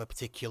they have a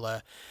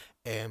particular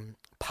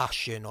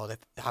passion or they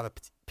have a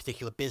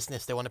particular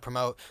business they want to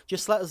promote.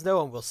 Just let us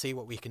know and we'll see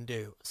what we can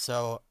do.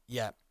 So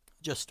yeah,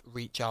 just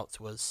reach out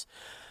to us.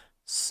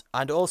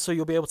 And also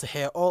you'll be able to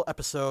hear all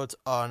episodes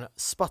on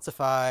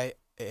Spotify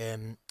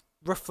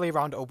roughly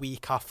around a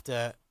week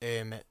after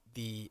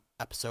the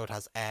episode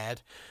has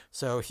aired.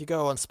 So if you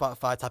go on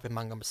Spotify, type in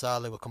Mango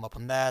Masala, we'll come up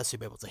on there, so you'll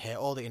be able to hear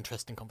all the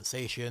interesting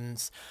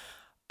conversations.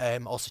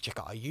 Also check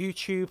out our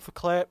YouTube for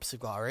clips.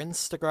 We've got our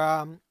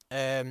Instagram,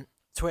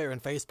 Twitter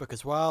and Facebook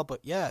as well.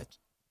 But yeah,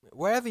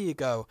 wherever you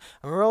go.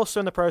 And we're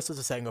also in the process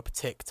of setting up a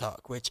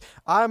TikTok, which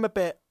I'm a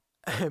bit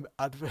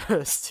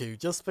adverse to,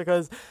 just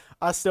because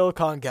I still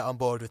can't get on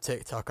board with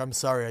TikTok. I'm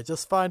sorry, I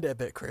just find it a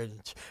bit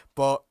cringe.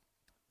 But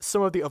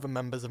some of the other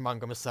members of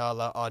Mango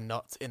Masala are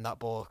not in that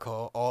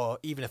ballpark, or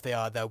even if they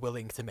are, they're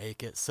willing to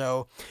make it.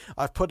 So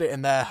I've put it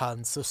in their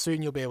hands, so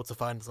soon you'll be able to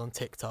find us on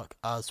TikTok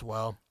as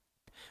well.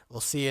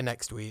 We'll see you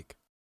next week.